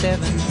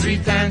 27. 3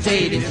 times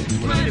 8 is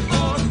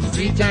 24.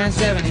 3 times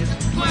 7 is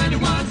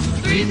 21.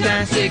 3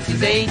 times 6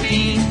 is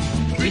 18.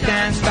 3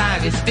 times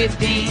 5 is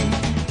 15.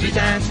 3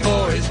 times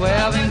 4 is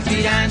 12. And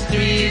 3 times 3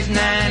 is 9.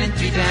 And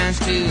 3 times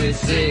 2 is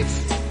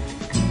 6.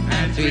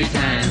 And 3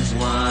 times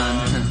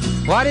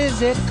 1. What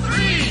is it?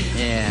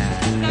 3. Yeah,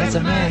 that's a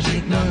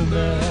magic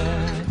number.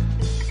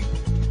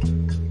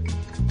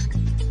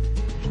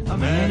 A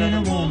man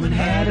and a woman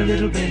had a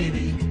little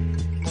baby.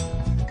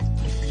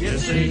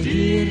 Yes, they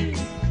did.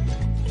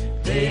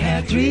 They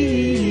had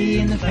 3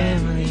 in the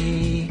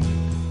family.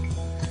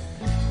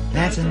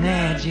 That's a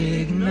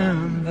magic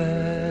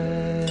number.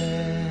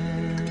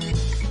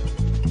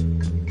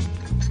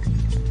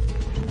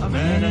 A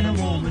man and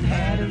a woman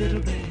had a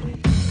little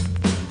baby.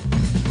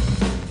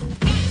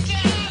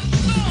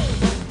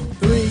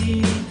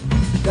 3,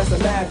 that's a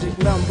magic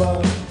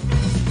number.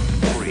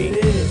 Yes,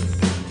 it is.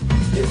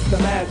 It's the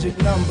magic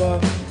number.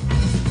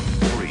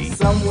 3.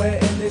 Somewhere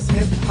in this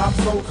hip-hop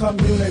soul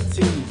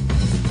community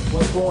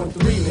was born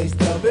 3, they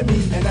stub at me,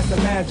 and that's a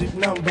magic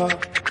number.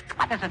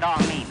 What does it all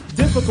mean?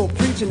 Difficult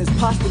preaching is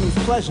posthumous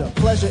pleasure.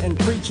 Pleasure in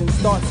preaching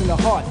starts in the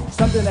heart.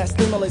 Something that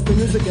stimulates the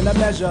music in a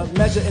measure.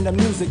 Measure in the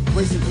music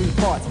breaks in 3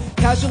 parts.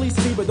 Casually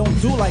see but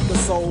don't do like the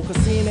soul. Cause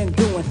seeing and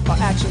doing are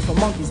actions for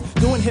monkeys.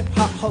 Doing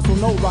hip-hop hustle,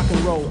 no rock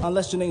and roll.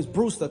 Unless your name's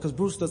Brewster, cause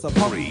Brewster's a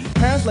punk.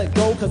 Parents let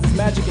go cause it's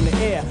magic in the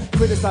air.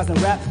 Criticizing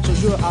rap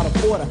shows you're out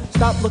of order.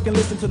 Stop looking,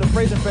 listen to the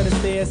phrase and Fred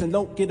Astaire. And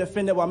don't get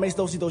offended while Mace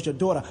Dosey does your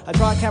daughter. A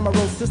dry camera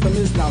roll system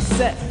is now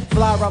set.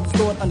 Fly around the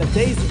store under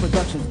Daisy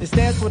Productions. It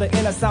stands for the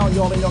inner sound,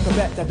 y'all, and y'all can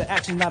bet that the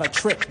action's not a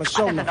trick, but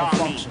show enough for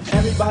function.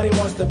 Everybody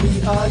wants to be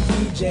a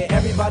DJ.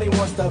 Everybody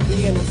wants to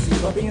be an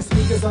MC. But being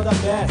speakers are the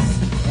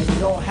best. And you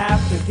don't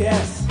have to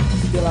guess.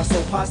 De La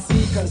Soul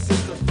Posse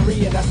consists of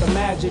 3, and that's a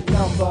magic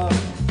number.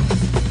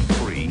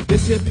 3.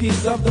 This here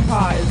piece of the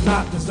pie is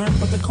not dessert,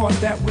 but the course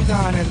that we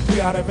dine. And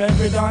 3 out of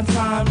every darn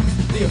time,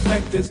 the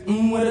effect is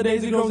when a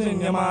daisy grows in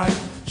your mind.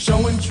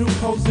 Showing true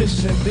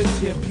position, this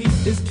here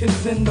piece is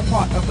kissing the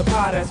part of the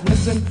pie that's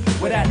missing,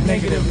 where that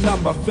negative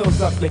number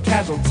fills up your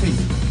casualty.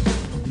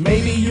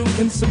 Maybe you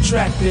can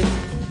subtract it,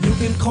 you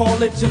can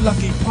call it your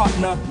lucky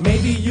partner,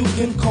 maybe you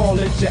can call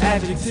it your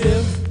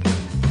adjective.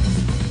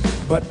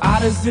 But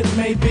odd as it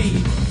may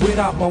be,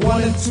 without my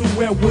 1 and 2,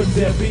 where would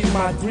there be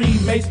my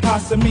 3? Mace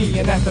pasta me,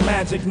 and that's the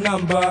magic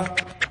number.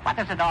 What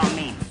does it all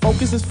mean?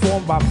 Focus is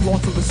formed by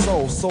flaunt of the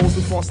soul. Souls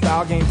who flaunt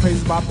style gain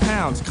praises by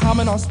pounds.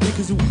 Comment on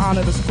speakers who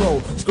honor the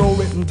scroll. Scroll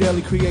written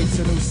daily creates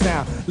a new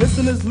sound.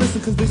 Listeners listen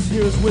cause this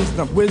here is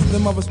wisdom.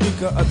 Wisdom of a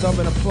speaker, a dumb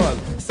and a plug.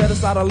 Set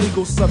aside a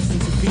legal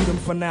substance and feed them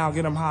for now.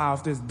 Get them high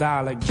off this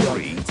dialect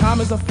drug.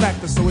 Time is a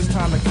factor so it's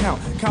time to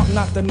count. Count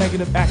not the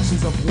negative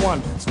actions of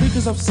 1.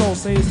 Speakers of soul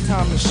say it's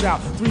time to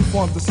shout. 3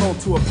 forms the soul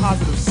to a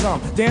positive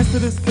sum. Dance to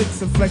this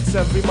fix and flex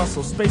every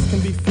muscle. Space can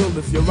be filled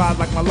if you ride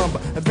like my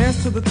lumber.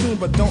 Advance to the tune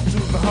but don't do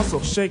the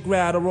hustle. Shake,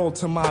 rattle, roll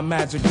to my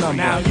magic number.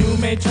 Now you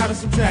may try to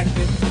subtract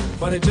it,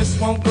 but it just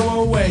won't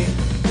go away.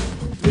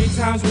 3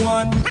 times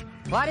 1.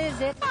 What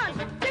is it? 1,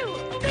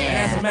 2, 3.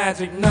 That's a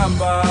magic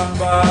number.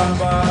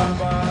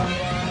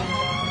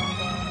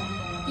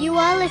 You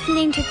are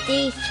listening to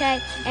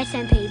DJ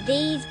SMP.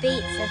 These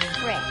beats are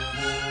free.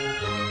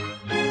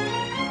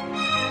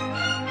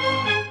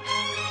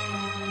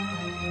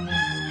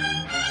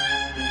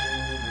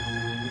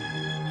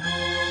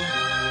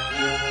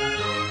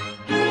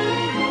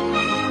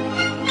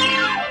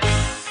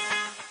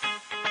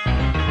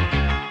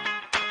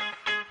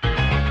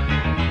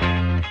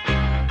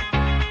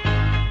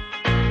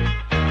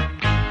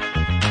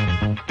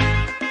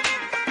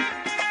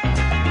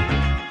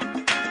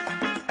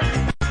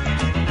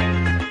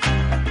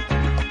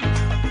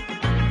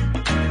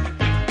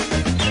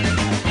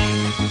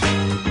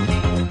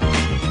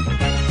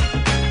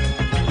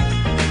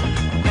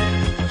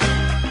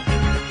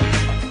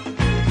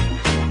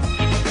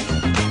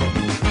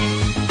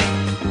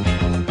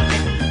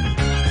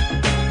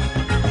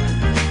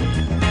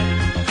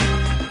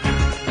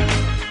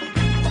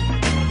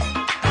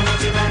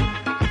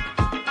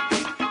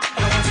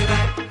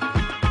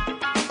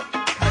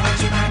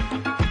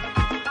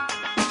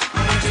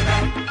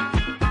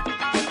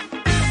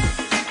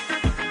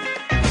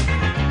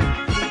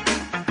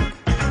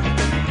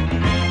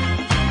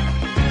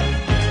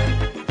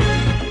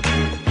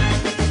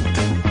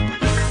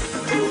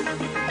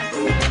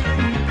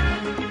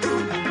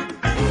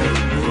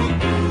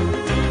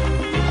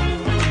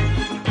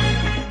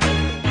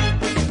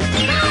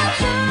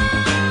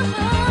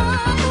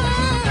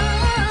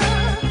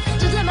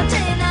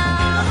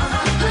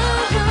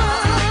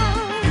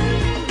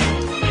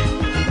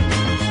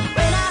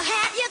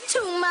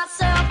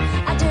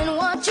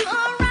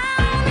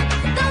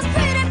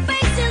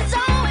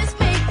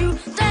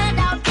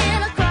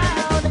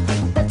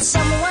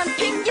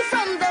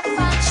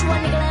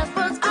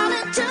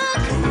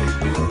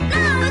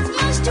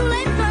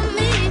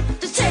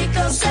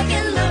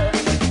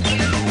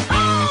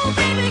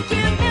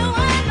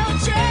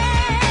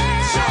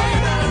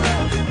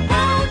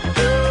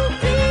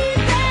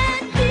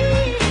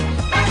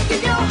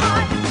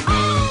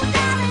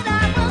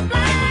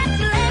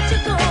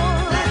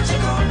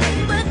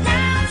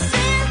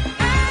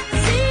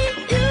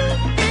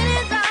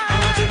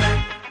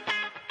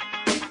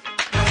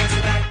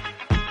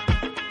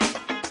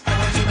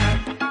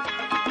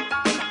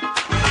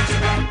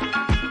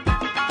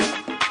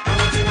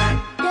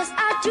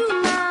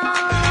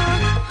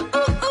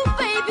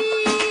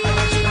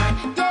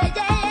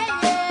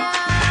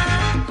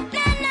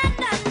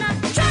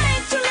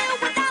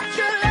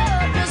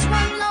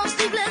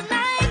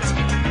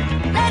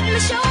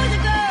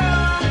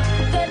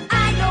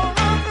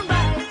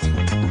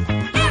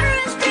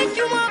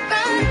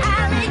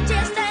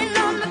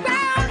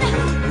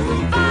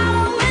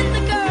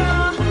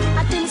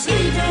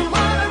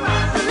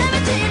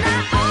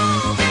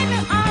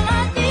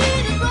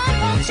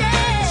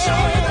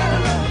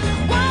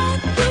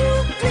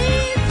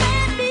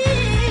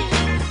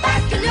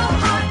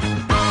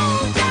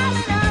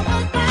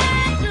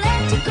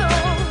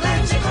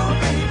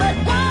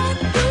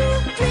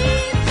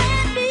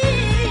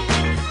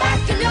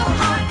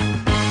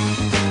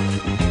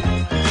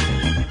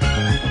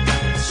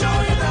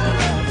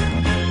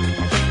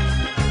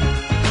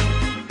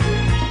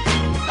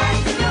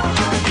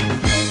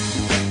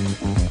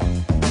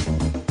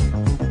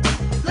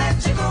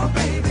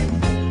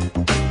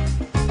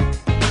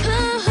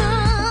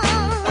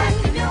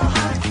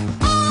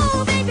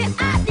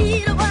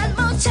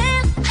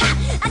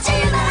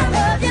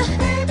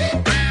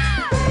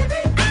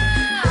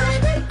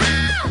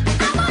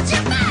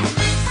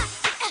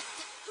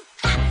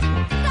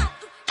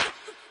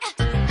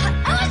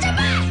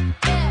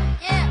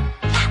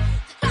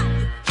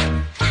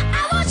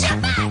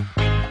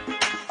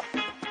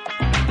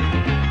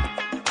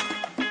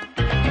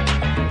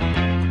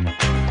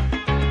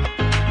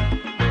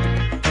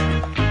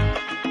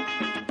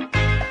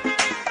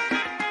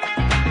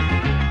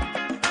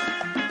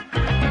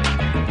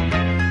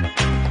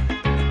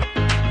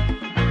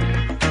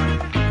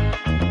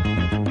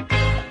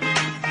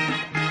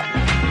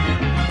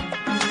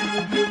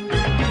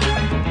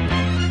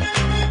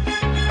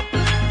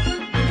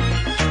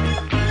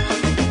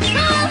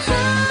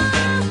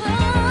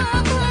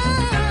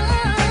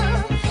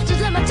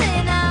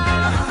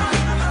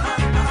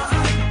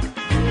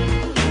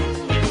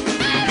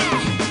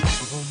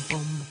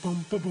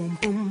 boom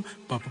boom,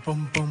 ba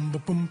boom boom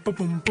boom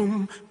boom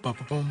boom, ba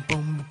boom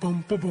boom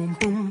boom boom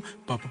boom,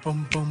 ba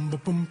boom boom boom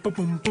boom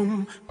boom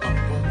boom, ba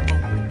boom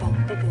boom boom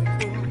boom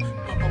boom,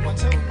 ba 1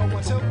 2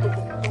 1 2,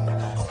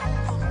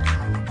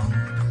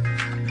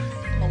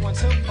 1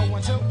 2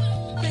 1 2.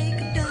 Break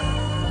it down,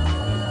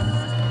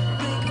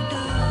 break it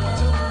down, 1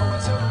 2 1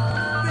 2,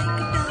 break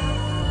it down,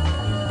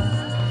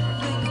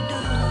 break it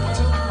down, 1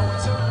 2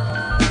 1 2.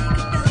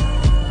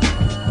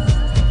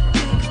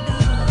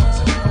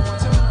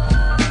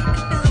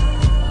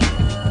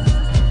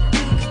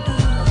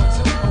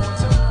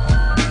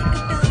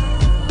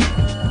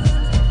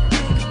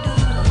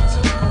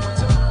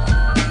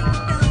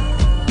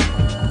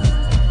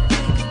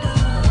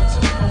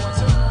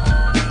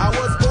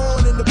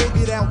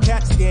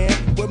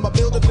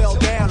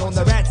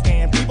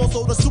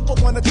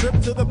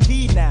 Trip to the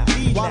P now.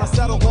 While I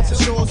settle off the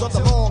shores of the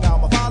Long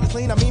Island, my father's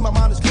clean. I mean, my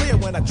mind is clear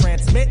when I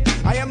transmit.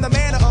 I am the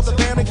man of the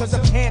family because the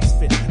pants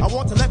fit. I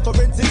want to let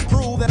forensics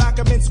prove that I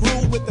can mince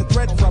screw with the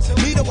thread from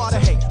leader water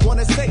hate.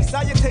 Wanna say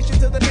salutation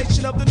to the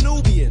nation of the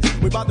Nubians.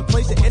 We about to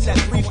place it in that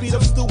 3 feet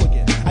of stew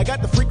again. I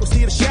got the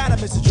frequency to shatter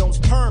Mr. Jones'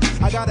 perm.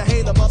 I got a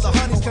hail of other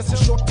honeys cause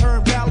it's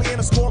short-term valley and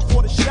a score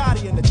for the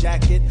shotty in the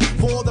jacket.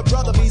 For the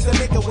brother, he's a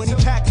nigga when he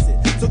packs it.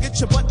 So get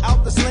your butt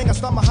out the sling. I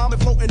start Muhammad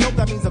floating. Nope,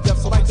 that means a death.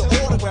 So like the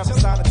autograph and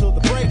sign until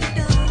the break.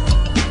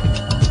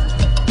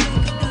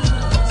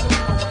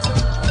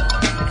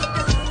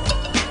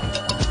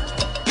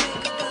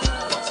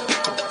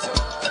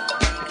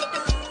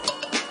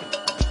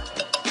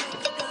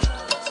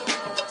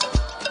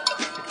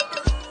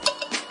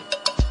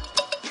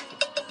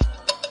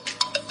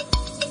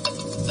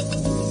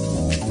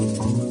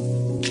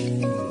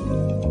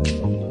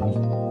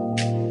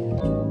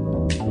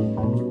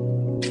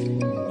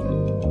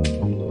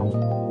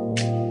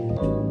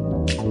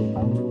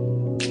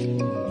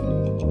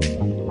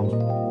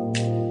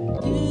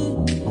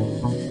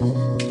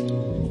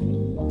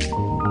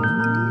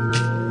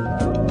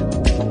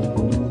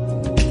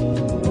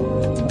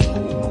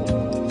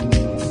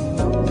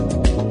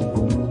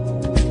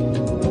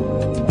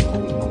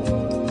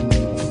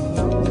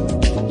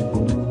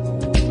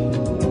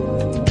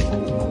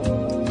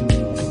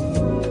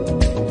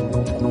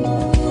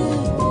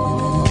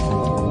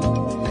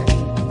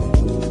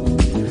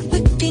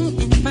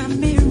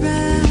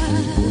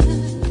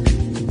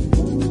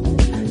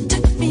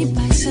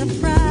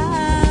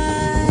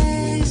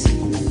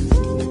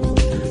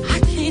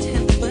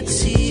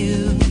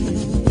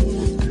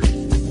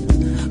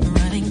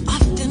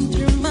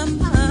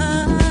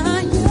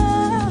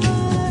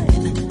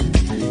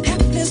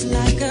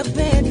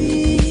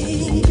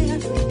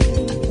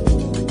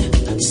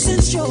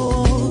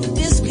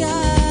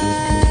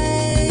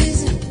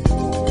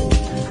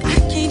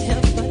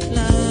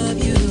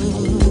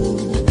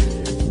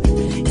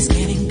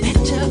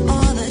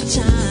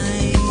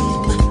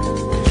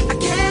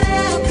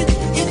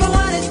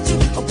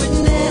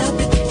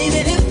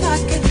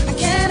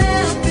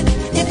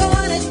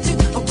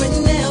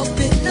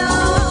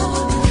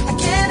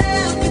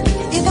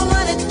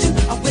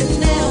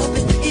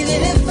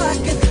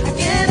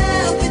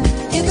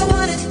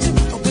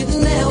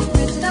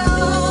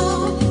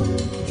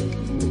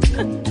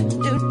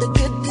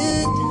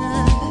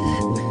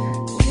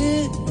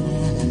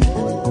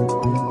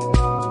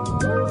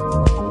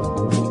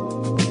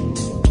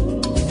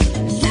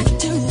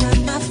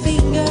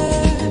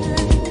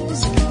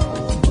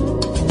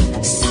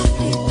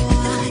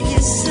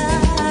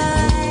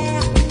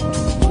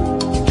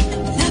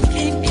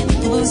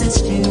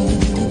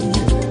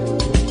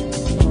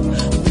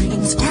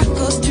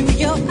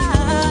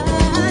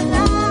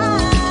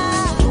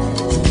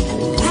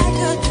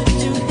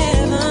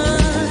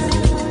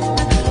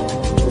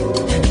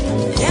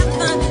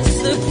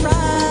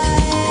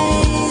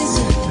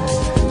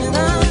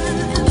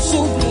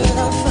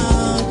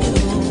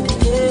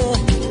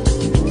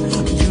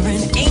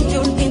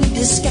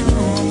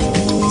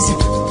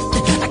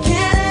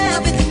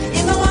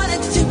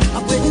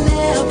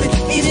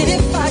 Even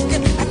if I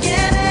could, I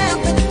can't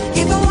help it.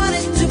 If I wanted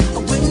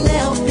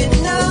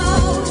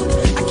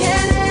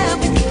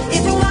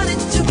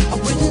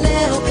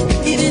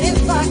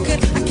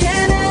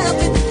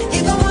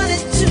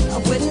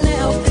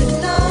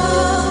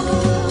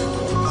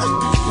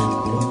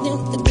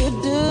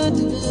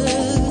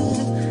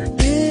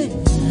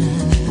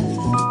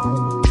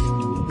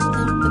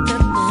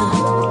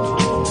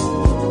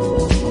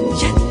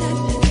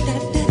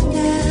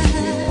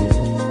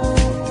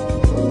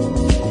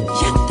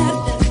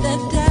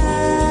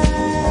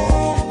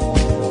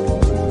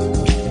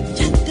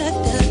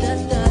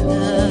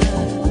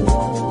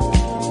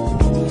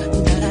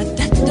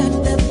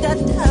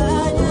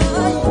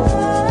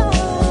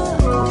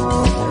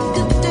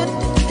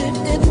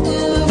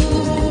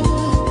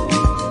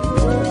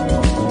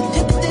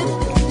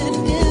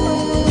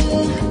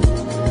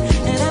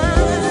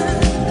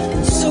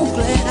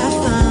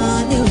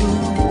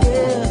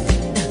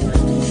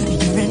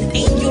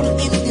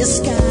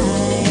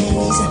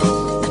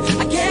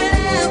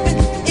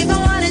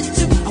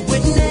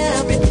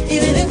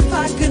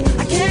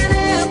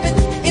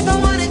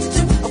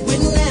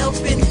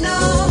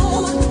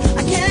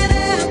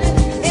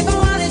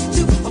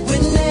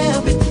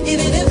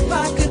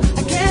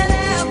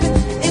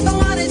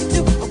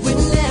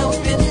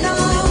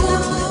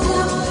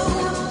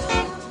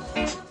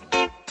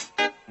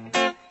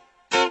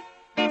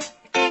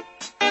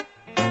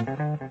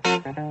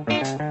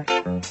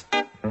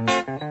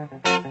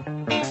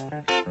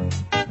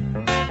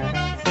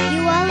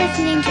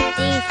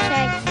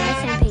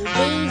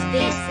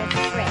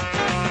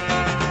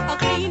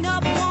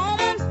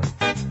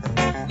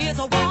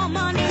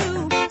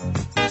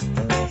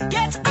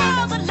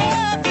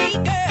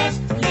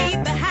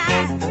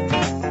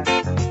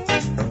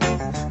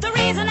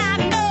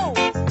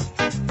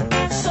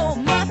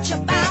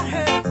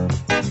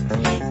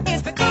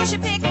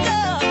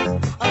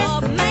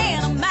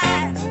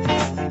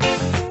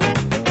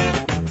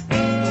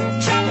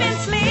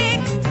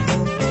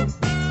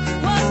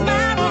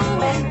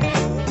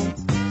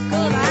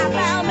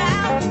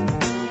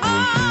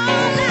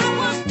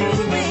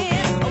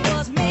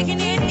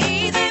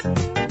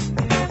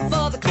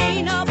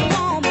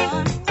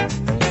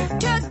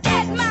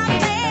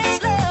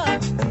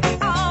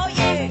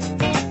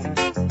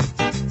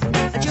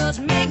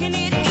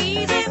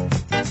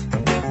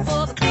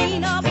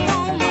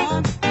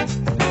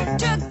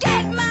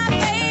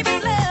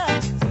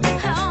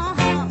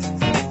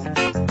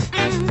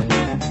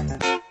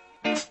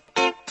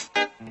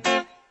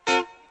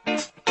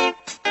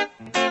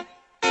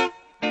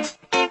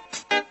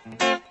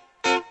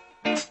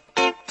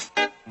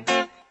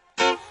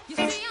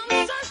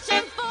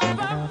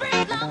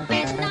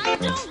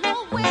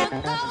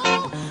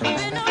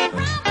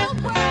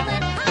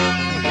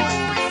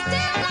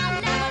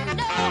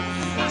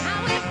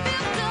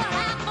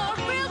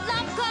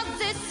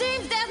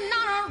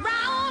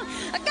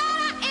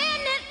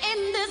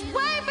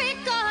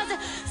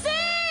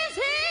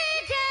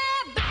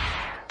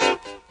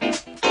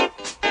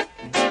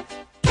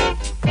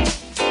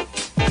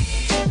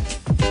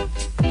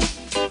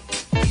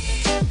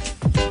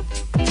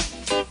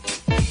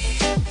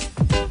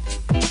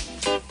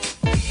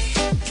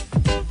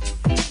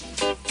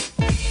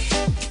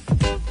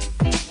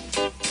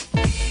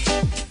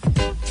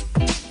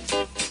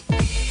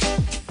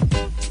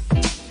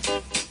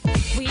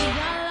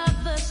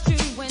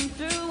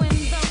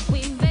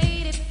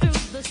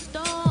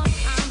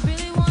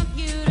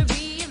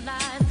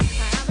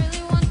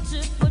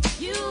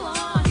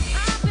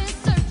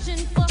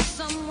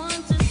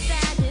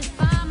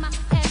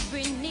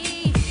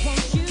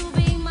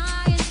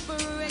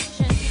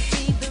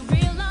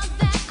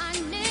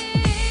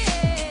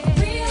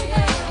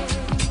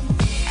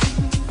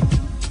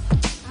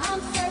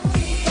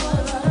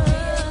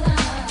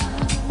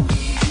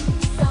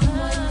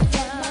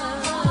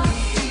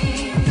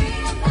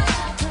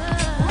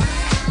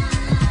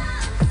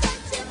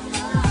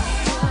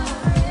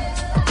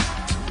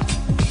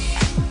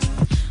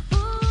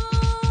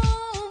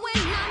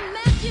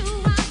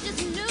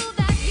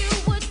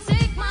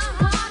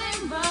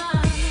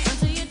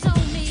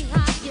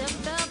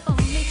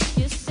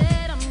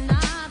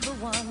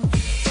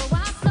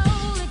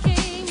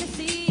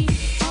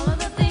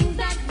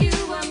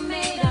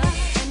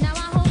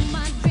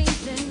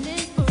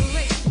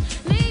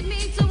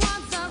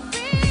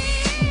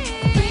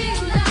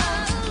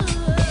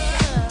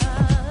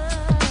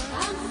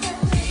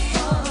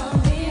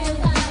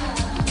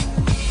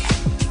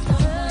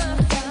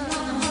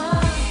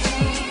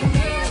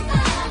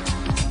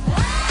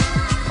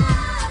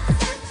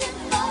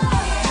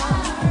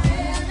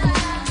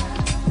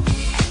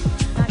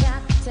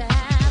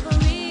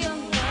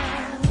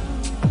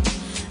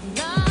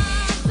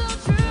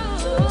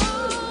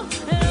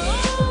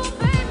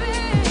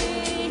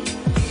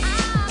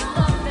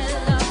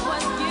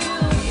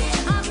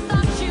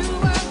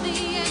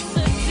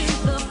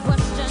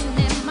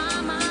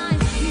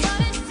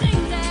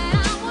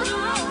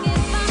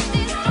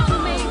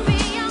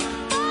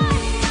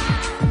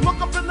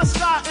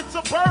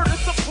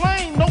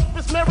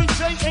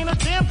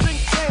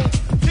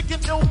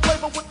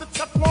the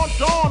Teflon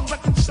Dawn,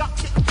 wrecking shop,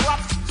 getting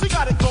dropped. She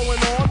got it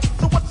going on.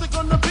 So what's it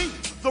gonna be?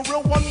 The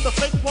real one, the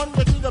fake one?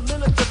 You need a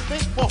minute to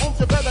think. For home,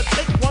 you better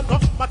take one.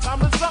 My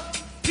time is up.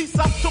 Peace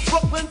out to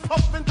Brooklyn,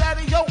 Puffin'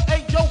 Daddy, yo,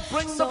 hey, yo,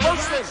 bring the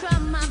verse in. I try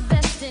my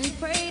best and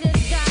pray to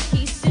God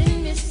he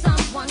send me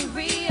someone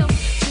real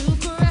to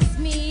caress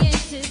me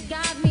and to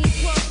guide me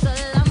towards the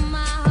love my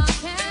heart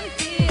can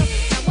feel.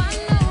 Now I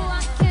know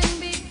I can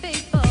be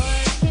faithful,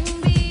 I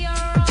can be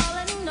your all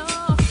and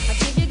all. I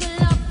give you good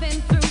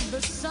loving through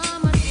the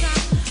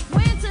summertime,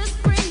 winter,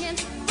 spring,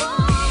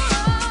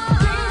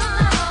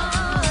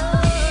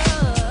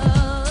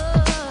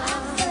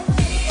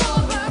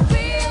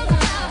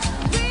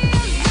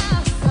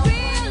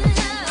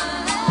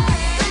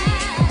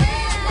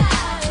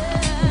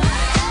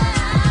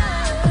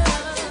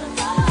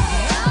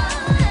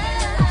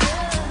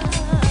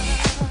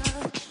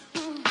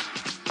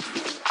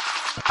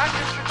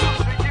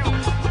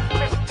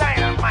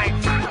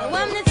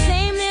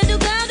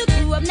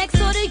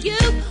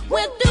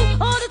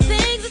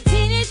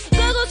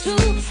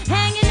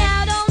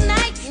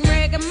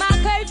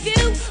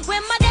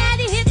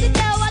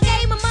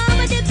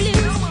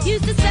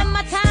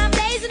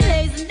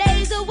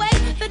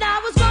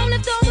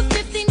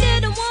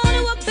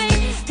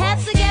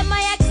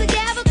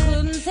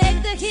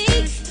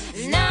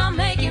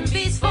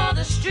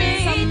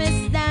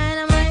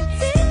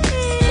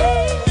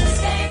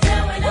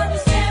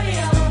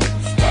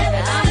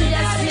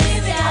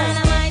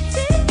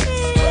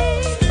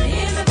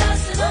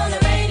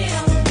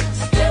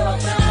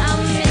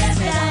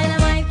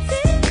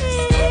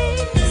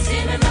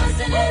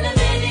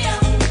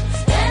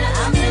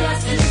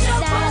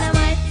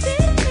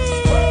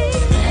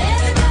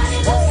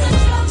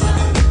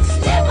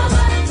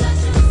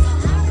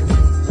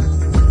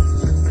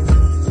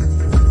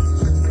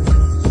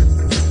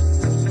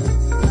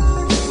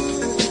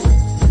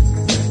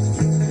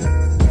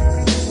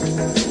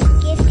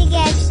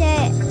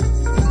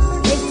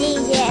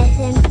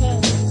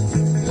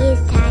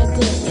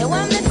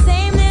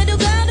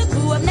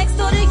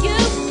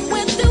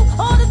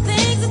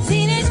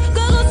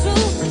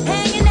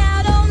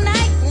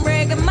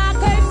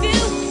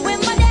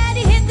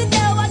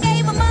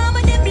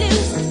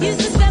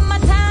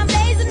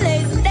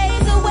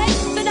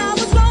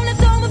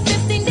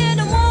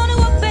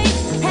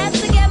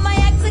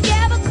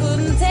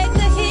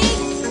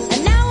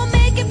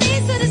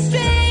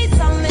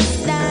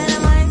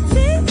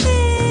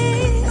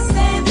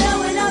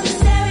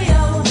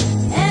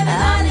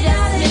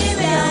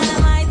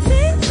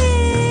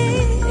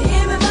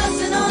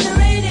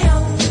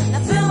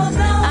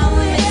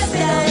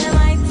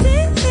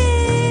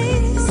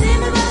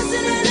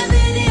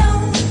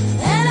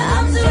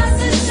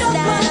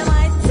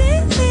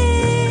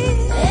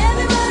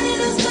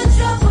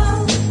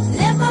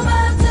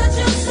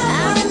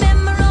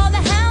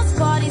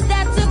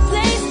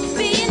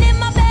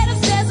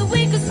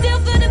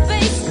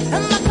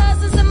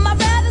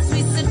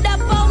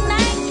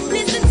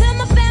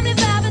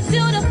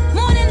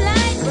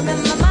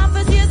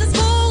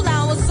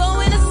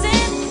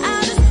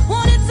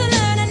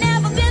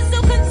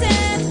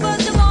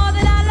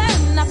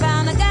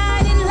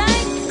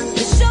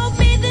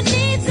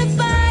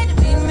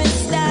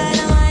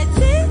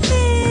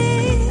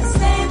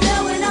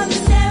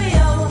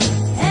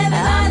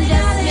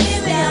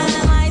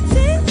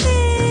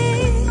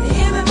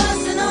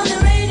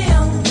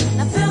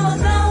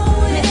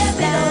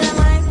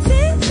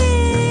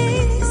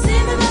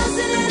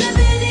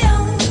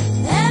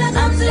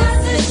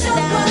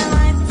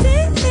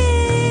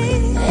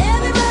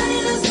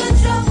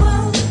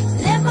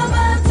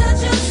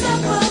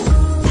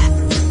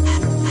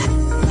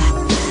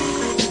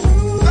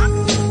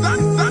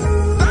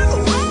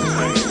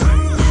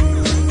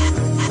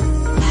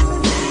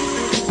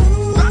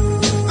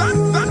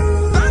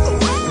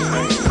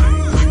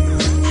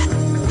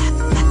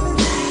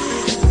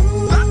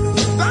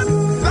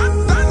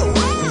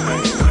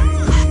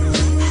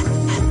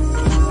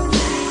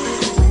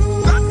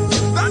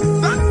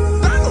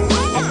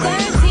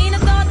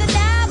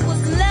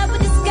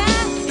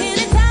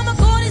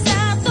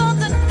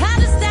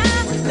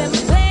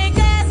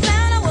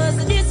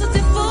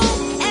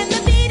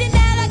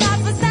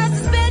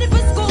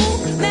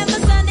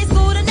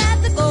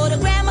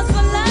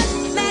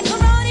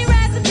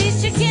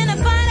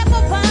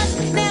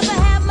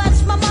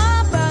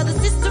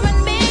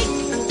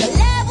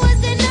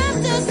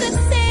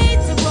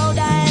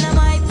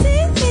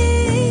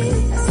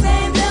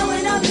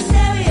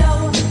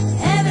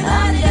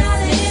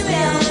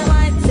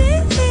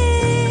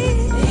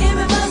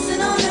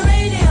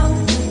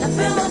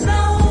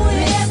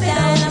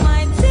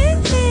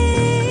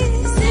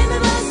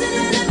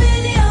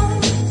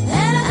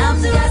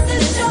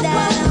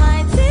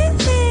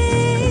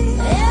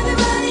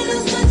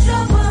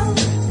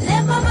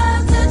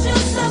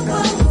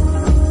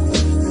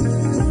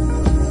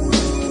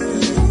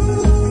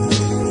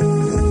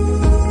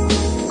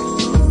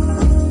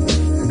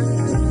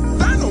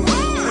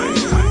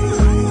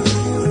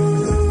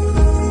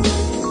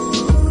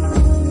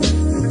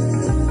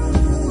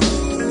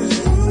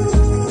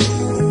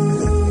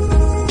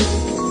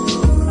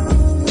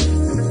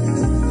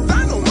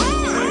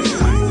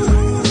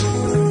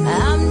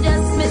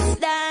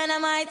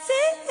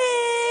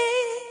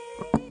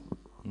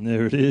 And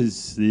there it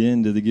is, the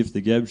end of the Gift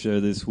the Gab show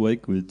this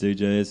week with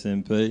DJ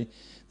SMP.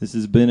 This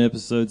has been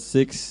episode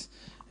 6,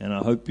 and I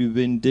hope you've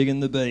been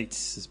digging the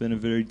beats. It's been a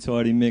very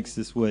tidy mix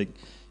this week.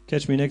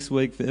 Catch me next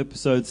week for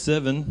episode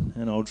 7,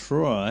 and I'll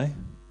try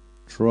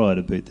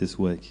to beat this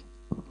week.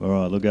 All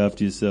right, look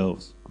after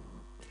yourselves.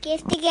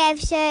 Gift the Gab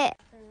show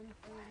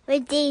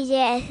with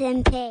DJ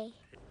SMP.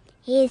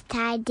 He's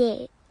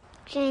tidy.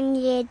 Can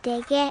you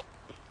dig it?